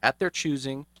 at their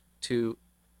choosing, to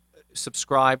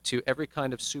subscribe to every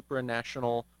kind of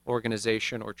supranational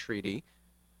organization or treaty.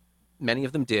 Many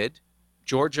of them did.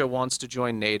 Georgia wants to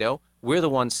join NATO. We're the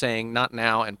ones saying not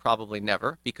now and probably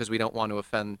never, because we don't want to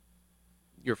offend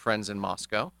your friends in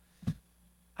Moscow.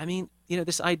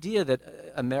 This idea that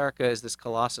America is this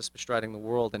colossus bestriding the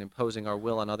world and imposing our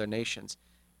will on other nations.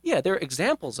 Yeah, there are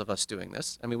examples of us doing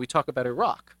this. We talk about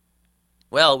Iraq.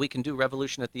 Well, we can do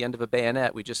revolution at the end of a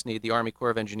bayonet. We just need the Army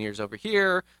Corps of Engineers over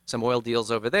here, some oil deals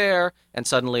over there, and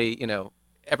suddenly,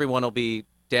 everyone will be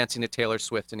dancing to Taylor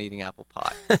Swift and eating apple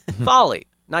pie. Folly,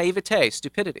 naivete,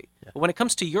 stupidity. Yeah. But when it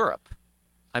comes to Europe,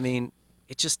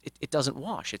 it doesn't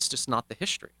wash. It's just not the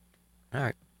history. All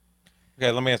right.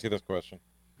 Okay, let me ask you this question.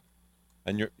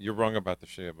 And you're wrong about the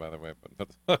Shia, by the way. But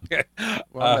okay.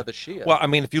 Wrong about the Shia? Well,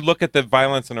 if you look at the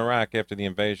violence in Iraq after the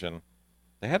invasion,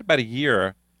 they had about a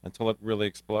year until it really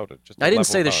exploded. I didn't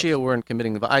say the Shia weren't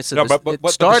committing the violence. I said it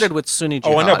started with Sunni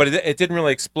jihad. Oh, I know, but it didn't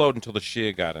really explode until the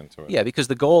Shia got into it. Yeah, because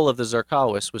the goal of the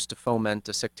Zarqawists was to foment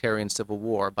a sectarian civil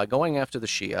war by going after the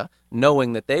Shia,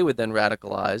 knowing that they would then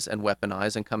radicalize and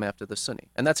weaponize and come after the Sunni.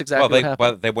 And that's exactly what happened.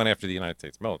 Well, they went after the United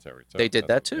States military, too. They did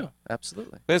that, too. Yeah.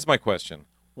 Absolutely. Here's my question.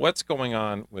 What's going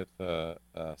on with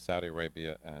Saudi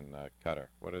Arabia and Qatar?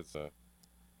 What is...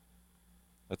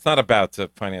 It's not about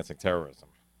financing terrorism.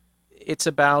 It's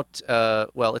about,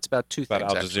 it's about two things.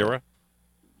 About Al Jazeera? Actually.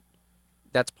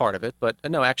 That's part of it. But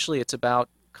no, actually, it's about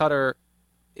Qatar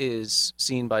is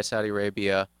seen by Saudi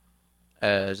Arabia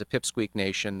as a pipsqueak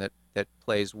nation that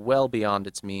plays well beyond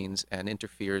its means and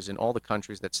interferes in all the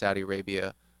countries that Saudi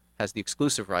Arabia has the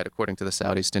exclusive right, according to the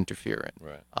Saudis, to interfere in.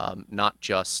 Right. Not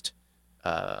just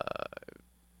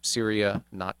Syria,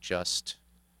 not just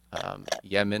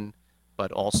Yemen,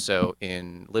 but also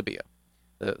in Libya.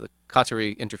 The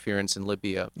Qatari interference in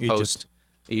Libya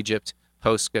post-Egypt,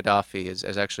 post-Gaddafi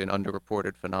is actually an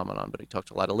underreported phenomenon, but he talked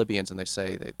to a lot of Libyans, and they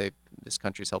say this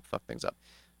country's helped fuck things up.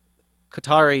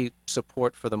 Qatari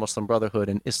support for the Muslim Brotherhood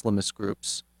and Islamist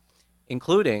groups,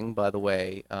 including, by the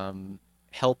way,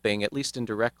 helping, at least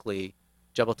indirectly,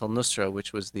 Jabhat al-Nusra,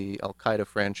 which was the al-Qaeda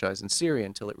franchise in Syria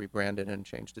until it rebranded and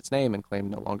changed its name and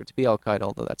claimed no longer to be al-Qaeda,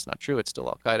 although that's not true. It's still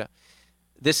al-Qaeda.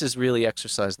 This has really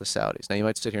exercised the Saudis. Now, you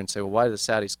might sit here and say, well, why do the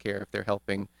Saudis care if they're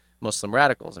helping Muslim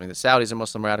radicals? I mean, the Saudis are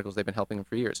Muslim radicals. They've been helping them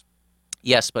for years.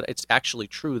 Yes, but it's actually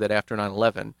true that after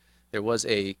 9/11, there was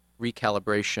a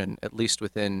recalibration, at least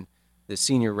within the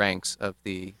senior ranks of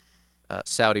the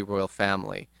Saudi royal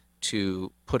family,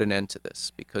 to put an end to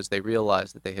this, because they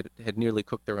realized that they had nearly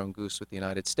cooked their own goose with the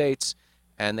United States,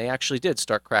 and they actually did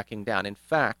start cracking down. In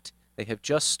fact, they have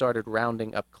just started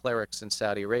rounding up clerics in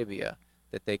Saudi Arabia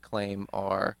that they claim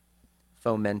are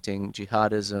fomenting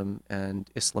jihadism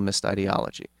and Islamist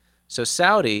ideology. So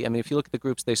Saudi, I mean, if you look at the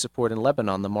groups they support in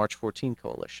Lebanon, the March 14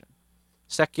 coalition,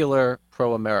 secular,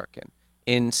 pro-American.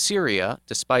 In Syria,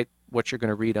 despite what you're going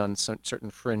to read on certain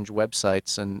fringe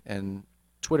websites and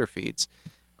Twitter feeds,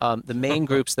 the main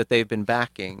groups that they've been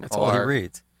backing That's all he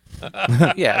reads.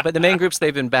 Yeah, but the main groups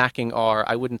they've been backing are,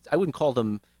 I wouldn't call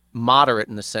them moderate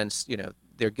in the sense,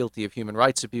 they're guilty of human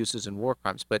rights abuses and war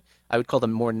crimes, but I would call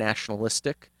them more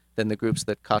nationalistic than the groups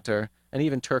that Qatar and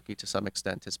even Turkey to some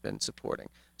extent has been supporting.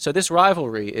 So this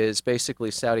rivalry is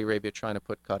basically Saudi Arabia trying to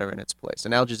put Qatar in its place.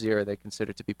 And Al Jazeera they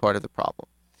consider to be part of the problem.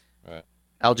 Right.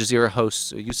 Al Jazeera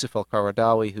hosts Yusuf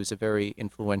al-Qaradawi, who's a very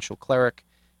influential cleric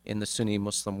in the Sunni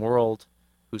Muslim world,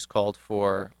 who's called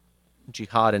for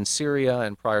jihad in Syria,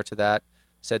 and prior to that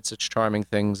said such charming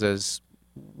things as,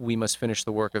 we must finish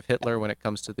the work of Hitler when it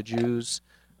comes to the Jews.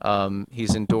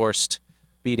 He's endorsed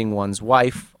beating one's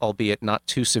wife, albeit not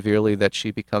too severely that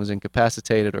she becomes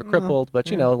incapacitated or crippled,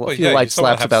 but, a few light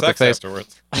slaps about the face.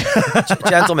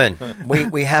 Gentlemen,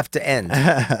 we have to end.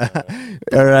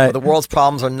 All right. The world's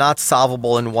problems are not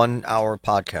solvable in 1 hour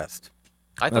podcast.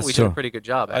 I thought we did a pretty good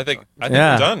job. I think we're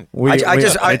done. We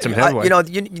made some headway.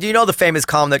 Do you know the famous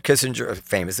column that Kissinger,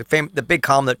 the big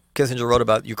column that Kissinger wrote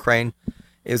about Ukraine?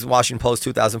 Is Washington Post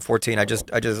 2014. I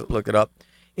just looked it up.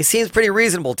 It seems pretty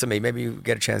reasonable to me. Maybe you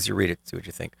get a chance to read it, see what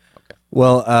you think. Okay.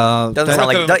 Well, doesn't sound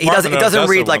like he doesn't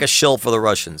read like a shill for the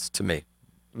Russians to me.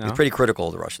 No? He's pretty critical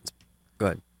of the Russians. Go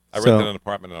ahead. I rented an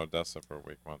apartment in Odessa for a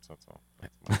week once. That's all.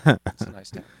 That's a nice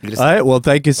day. All right. Well,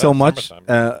 thank you so much,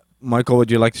 Michael.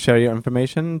 Would you like to share your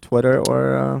information, Twitter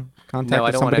or contact? No,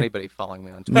 I don't somebody? want anybody following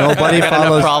me on Twitter. Nobody I got follows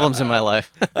enough problems in my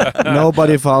life.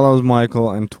 Nobody follows Michael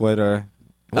on Twitter.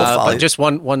 But just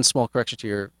one small correction to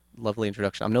your lovely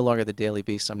introduction. I'm no longer the Daily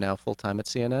Beast. I'm now full-time at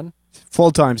CNN.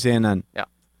 Full-time CNN. Yeah.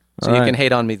 So you can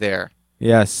hate on me there.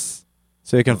 Yes.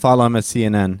 So you can follow him at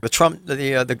CNN. The Trump,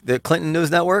 the Clinton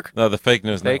News Network? No, the fake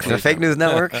news network. The fake news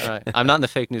network? Right. I'm not in the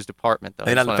fake news department, though.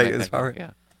 You're not in the fake news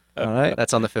department? Yeah. All right.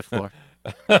 That's on the 5th floor.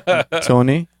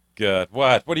 Tony? Good.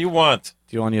 What? What do you want?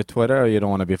 Do you want your Twitter or you don't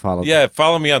want to be followed? Yeah,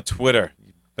 follow me on Twitter,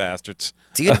 you bastards.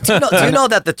 Do you know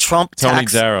that the Trump tax... Tony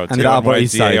Darrow. And the Upper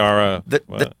East Side.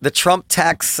 The Trump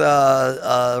tax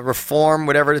reform,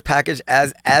 whatever the package,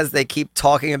 as they keep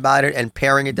talking about it and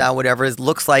paring it down, whatever it is,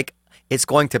 looks like it's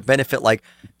going to benefit like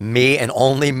me and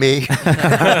only me.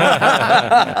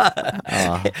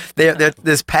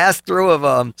 This pass through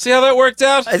of see how that worked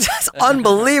out? It's just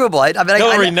unbelievable. I mean,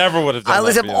 Hillary never would have done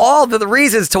that. All the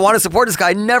reasons to want to support this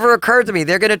guy never occurred to me.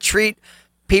 They're going to treat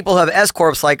people who have S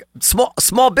corps like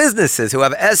small businesses who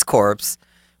have S corps.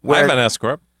 I have an S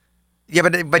corp. Yeah,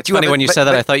 but it's funny when you said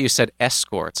that. I thought you said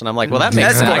escorts, and I'm like, well, that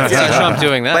makes sense. I can see Trump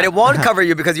doing that. But it won't cover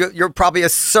you because you're probably a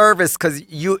service because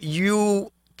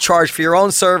you charge for your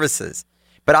own services.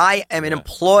 But I am an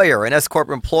employer, an S corp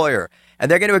employer,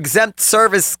 and they're going to exempt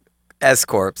service S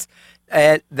corps,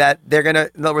 and that they're going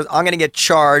to. In other words, I'm going to get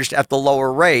charged at the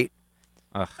lower rate.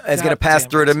 It's going to pass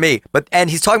through to me. And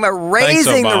he's talking about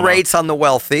raising the rates on the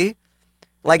wealthy,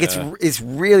 like it's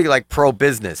really like pro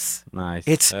business.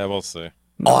 Nice. We'll see.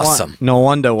 Awesome. No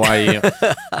wonder why you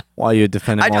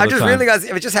defend him all the time. I just really got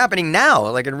if it's just happening now,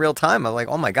 like in real time. I'm like,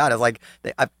 oh my god! It's like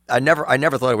I never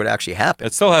thought it would actually happen.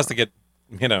 It still has to get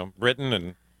written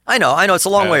and. I know. It's a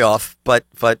long way off, but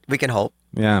we can hope.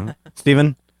 Yeah,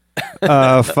 Stephen.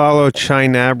 Follow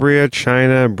China Bria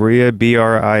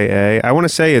BRIA. I want to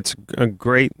say it's a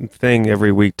great thing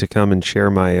every week to come and share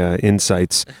my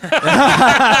insights.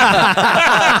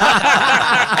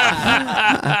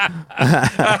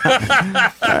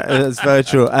 That's very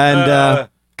true. And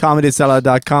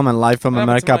ComedySeller.com and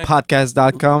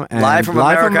LiveFromAmericaPodcast.com and Live from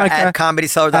America at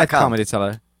ComedySeller.com. At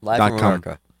ComedySeller.com. Live from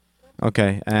America.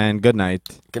 Okay, and good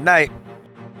night. Good night.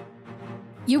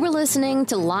 You were listening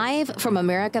to Live from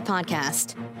America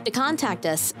podcast. To contact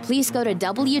us, please go to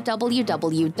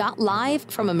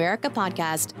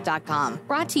www.livefromamericapodcast.com.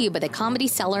 Brought to you by the Comedy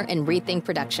Cellar and Rethink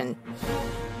Production.